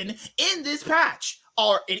Kassadin in this patch.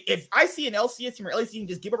 Or if I see an LCS team or LCS team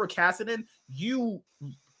just give over Kassadin,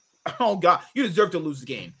 oh god, you deserve to lose the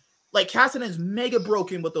game. Kassadin is mega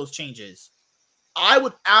broken with those changes. I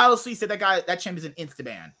would honestly say that champ is an insta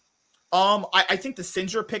ban. I think the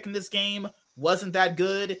Syndra pick in this game wasn't that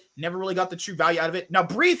good. Never really got the true value out of it. Now,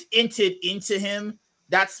 Breathe inted into him.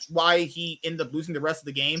 That's why he ended up losing the rest of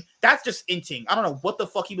the game. That's just inting. I don't know what the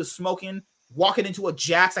fuck he was smoking. Walking into a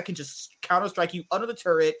Jax that can just counter strike you under the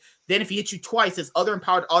turret. Then if he hits you twice, his other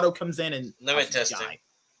empowered auto comes in and limit testing. Die.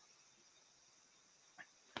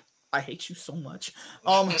 I hate you so much.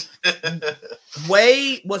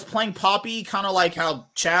 Wei was playing Poppy, kind of like how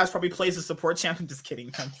Chaz probably plays the support champ. I'm just kidding,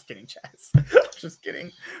 Chaz. Just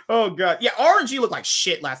kidding. Oh god, yeah. RNG looked like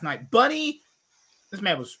shit last night. Bunny, this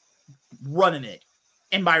man was running it,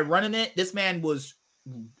 and by running it, this man was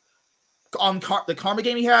on the karma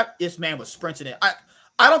game he had. This man was sprinting it.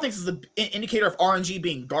 I don't think this is an indicator of RNG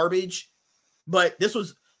being garbage, but this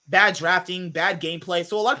was bad drafting, bad gameplay.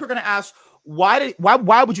 So a lot of people are gonna ask, why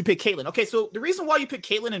would you pick Caitlyn? Okay, so the reason why you pick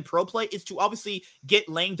Caitlyn in pro play is to obviously get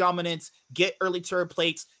lane dominance, get early turret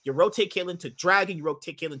plates. You rotate Caitlyn to Dragon, you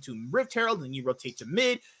rotate Caitlyn to Rift Herald, and then you rotate to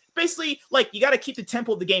mid. Basically, like, you got to keep the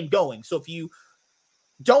tempo of the game going. So if you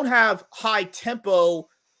don't have high tempo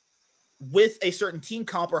with a certain team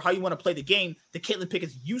comp or how you want to play the game, the Caitlyn pick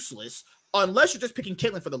is useless. Unless you're just picking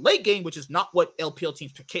Caitlyn for the late game, which is not what LPL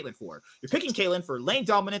teams pick Caitlyn for. You're picking Caitlyn for lane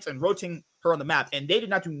dominance and rotating her on the map, and they did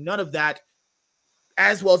not do none of that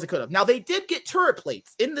as well as they could have. Now, they did get turret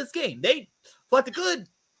plates in this game. They, for like a good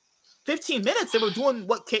 15 minutes, they were doing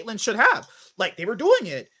what Caitlyn should have. Like, they were doing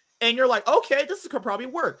it. And you're like, okay, this could probably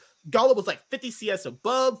work. Gala was like 50 CS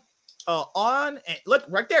above on. And look,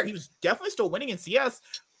 right there, he was definitely still winning in CS.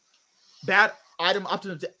 Bad item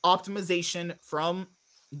optimization from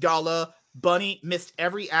Gala. Bunny missed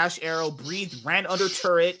every Ash arrow. Breathe, ran under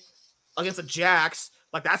turret against a Jax.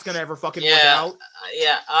 Like, that's going to ever fucking work out.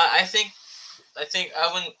 I think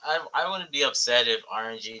I wouldn't be upset if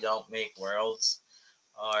RNG don't make Worlds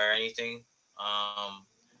or anything.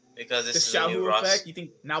 Because this is a new effect. You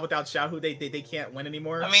think now without Xiaohu they can't win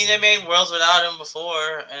anymore? I mean, they made Worlds without him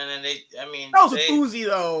before, and then that was a Uzi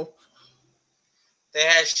though. They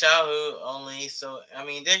had Xiaohu only, so I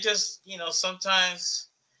mean, they're just sometimes.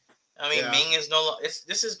 I mean, Ming is no.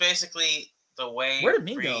 This is basically the way. Where did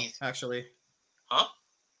Ming go? Actually, huh?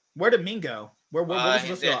 Where did Ming go? Where was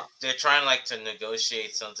this go? They're trying to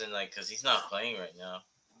negotiate something because he's not playing right now.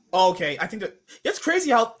 Okay, I think it's crazy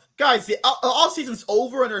how guys the off season's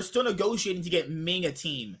over and they're still negotiating to get Ming a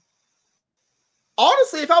team.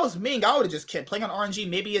 Honestly, if I was Ming, I would have just kept playing on RNG.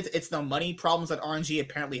 Maybe it's the money problems that RNG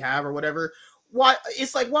apparently have or whatever. Why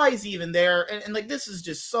it's like why is he even there? And like this is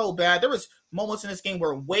just so bad. There was moments in this game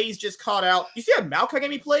where Waze just caught out. You see that Maokai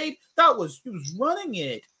game he played? He was running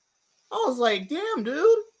it. I was like, damn,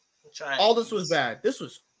 dude. All this was bad. This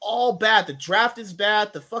was all bad. The draft is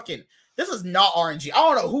bad. This is not RNG. I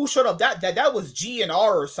don't know who showed up. That was GNR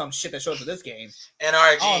or some shit that showed up to this game.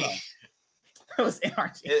 NRG. That was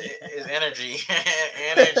NRG. It's energy.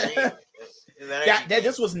 Energy.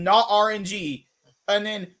 This was not RNG. And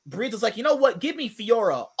then Breeze was like, you know what? Give me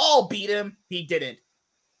Fiora. I'll beat him. He didn't.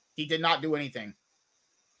 He did not do anything.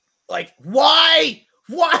 Like, why?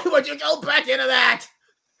 Why would you go back into that?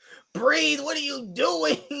 Breathe, what are you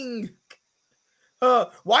doing?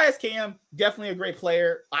 YSKM, definitely a great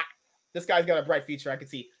player. This guy's got a bright future. I can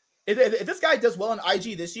see. If this guy does well in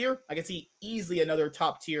IG this year, I can see easily another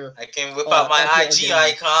top tier. I can whip out my IG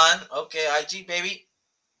icon. Okay, IG, baby.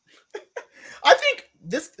 I think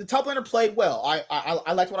the top laner played well.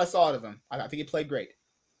 I liked what I saw out of him. I think he played great.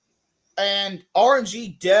 And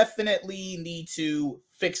RNG definitely need to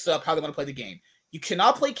fix up how they want to play the game. You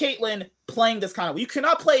cannot play Caitlyn playing this kind of way. You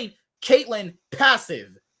cannot play Caitlyn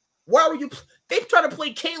passive. Why were you? They try to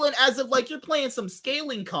play Caitlyn as if like you're playing some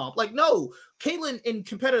scaling comp. Like, no, Caitlyn in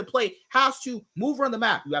competitive play has to move around the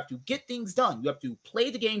map. You have to get things done. You have to play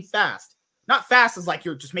the game fast. Not fast as like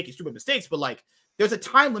you're just making stupid mistakes, but like there's a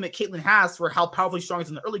time limit Caitlyn has for how powerfully strong is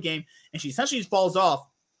in the early game, and she essentially falls off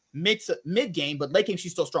mid game, but late game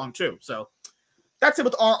she's still strong too. So that's it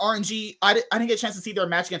with RNG. I didn't get a chance to see their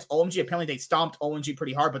match against OMG. Apparently they stomped OMG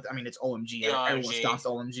pretty hard, but I mean it's OMG. Yeah, everyone stomps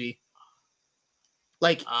OMG.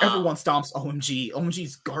 Like everyone stomps OMG.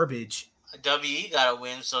 OMG's garbage. WE got to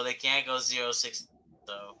win, so they can't go 0-6.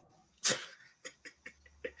 So.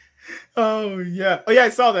 Oh yeah, I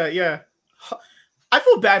saw that. Yeah, I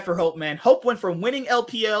feel bad for Hope, man. Hope went from winning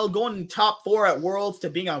LPL, going top 4 at Worlds, to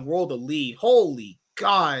being on World Elite. Holy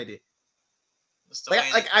God! That's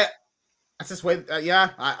just way.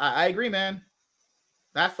 I agree, man.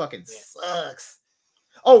 That fucking sucks.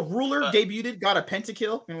 Oh, Ruler debuted, got a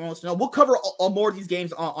pentakill. Anyone wants to know? We'll cover all more of these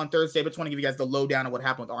games on Thursday, but just want to give you guys the lowdown on what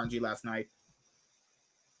happened with RNG last night.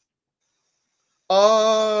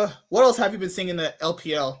 What else have you been seeing in the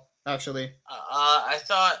LPL? Actually, I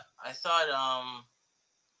thought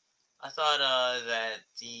I thought that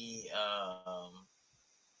the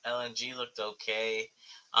LNG looked okay.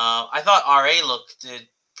 I thought RA did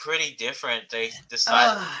pretty different. They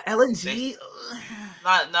decided LNG.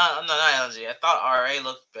 not LNG. I thought RA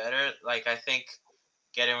looked better. Like I think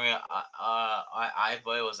getting rid of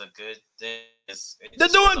iBoy was a good thing. They're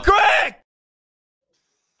doing great.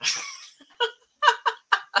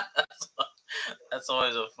 That's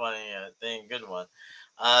always a funny thing. Good one.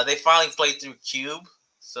 They finally played through Cube,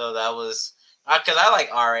 so that was because I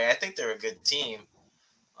like RA. I think they're a good team.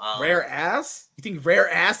 Rare Ass? You think Rare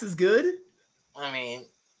Ass is good? I mean,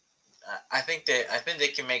 I think they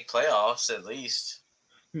can make playoffs at least.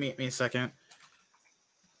 Me a second.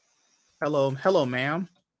 Hello, ma'am.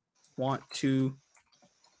 Want to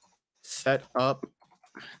set up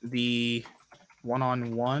the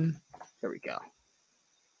one-on-one? There we go.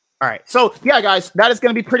 All right. So, yeah, guys, that is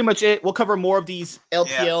going to be pretty much it. We'll cover more of these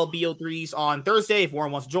LPL BO3s on Thursday. If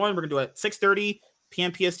Warren wants to join, we're going to do it at 6:30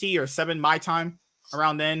 p.m. PST or 7 my time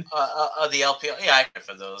around then. The LPL. Yeah, I care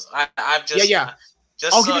for those. I'm just... Yeah.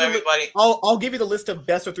 Just so everybody... I'll give you the list of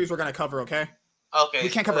best of threes we're going to cover, okay? Okay. We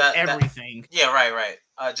can't cover everything. Yeah, right.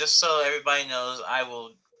 Just so everybody knows, I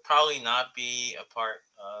will probably not be a part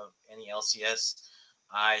of any LCS.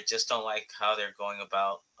 I just don't like how they're going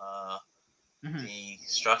about the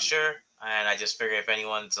structure, and I just figure if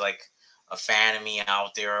anyone's like a fan of me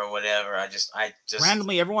out there or whatever, I just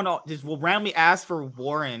randomly everyone will randomly ask for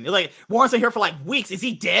Warren. Like Warren's been here for like weeks. Is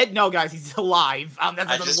he dead? No, guys, he's alive. That's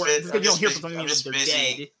not gonna work. You don't hear from something means they're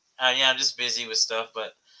dead. I'm just busy with stuff,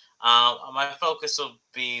 but my focus will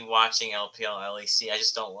be watching LPL and LEC. I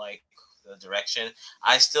just don't like the direction.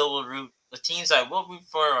 I still will root the teams I will root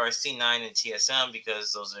for are C9 and TSM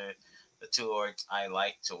because those are the two orgs I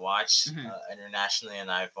like to watch internationally,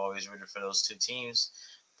 and I've always rooted for those two teams.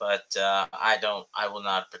 But I will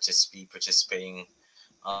not be participating.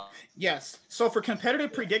 Yes. So for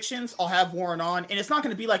competitive predictions, I'll have Warren on, and it's not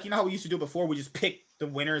going to be like how we used to do before. We just pick the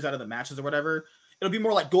winners out of the matches or whatever. It'll be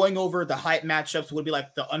more like going over the hype matchups. Would be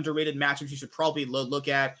like the underrated matchups you should probably look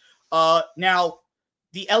at. Now,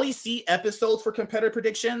 the LEC episodes for competitive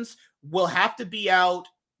predictions will have to be out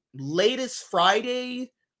latest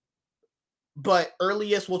Friday, but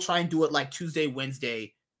earliest we'll try and do it like Tuesday,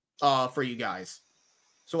 Wednesday for you guys.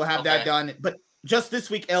 So we'll have that done. But just this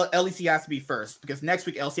week, LEC has to be first because next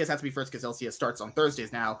week LCS has to be first because LCS starts on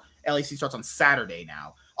Thursdays now. LEC starts on Saturday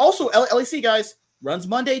now. Also, LEC, guys, runs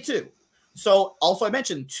Monday too. So also I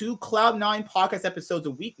mentioned 2 Cloud9 podcast episodes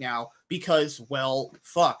a week now because, well,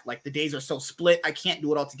 fuck, like the days are so split. I can't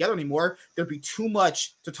do it all together anymore. There'd be too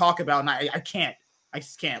much to talk about. And I can't. I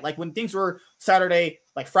just can't. Like when things were Saturday,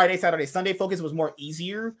 like Friday, Saturday, Sunday focus was more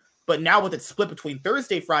easier. But now with it split between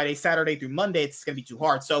Thursday, Friday, Saturday through Monday, it's going to be too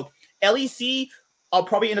hard. So LEC, I'll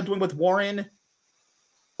probably end up doing with Warren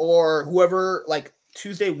or whoever, like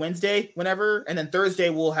Tuesday, Wednesday, whenever. And then Thursday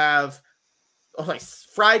we'll have, like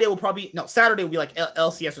Friday will probably, no, Saturday will be like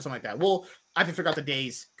LCS or something like that. I have to figure out the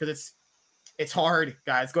days because it's hard,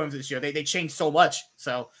 guys, going through this year. They change so much.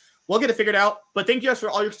 So we'll get it figured out. But thank you guys for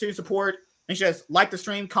all your continued support. Make sure you guys like the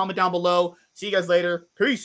stream, comment down below. See you guys later. Peace.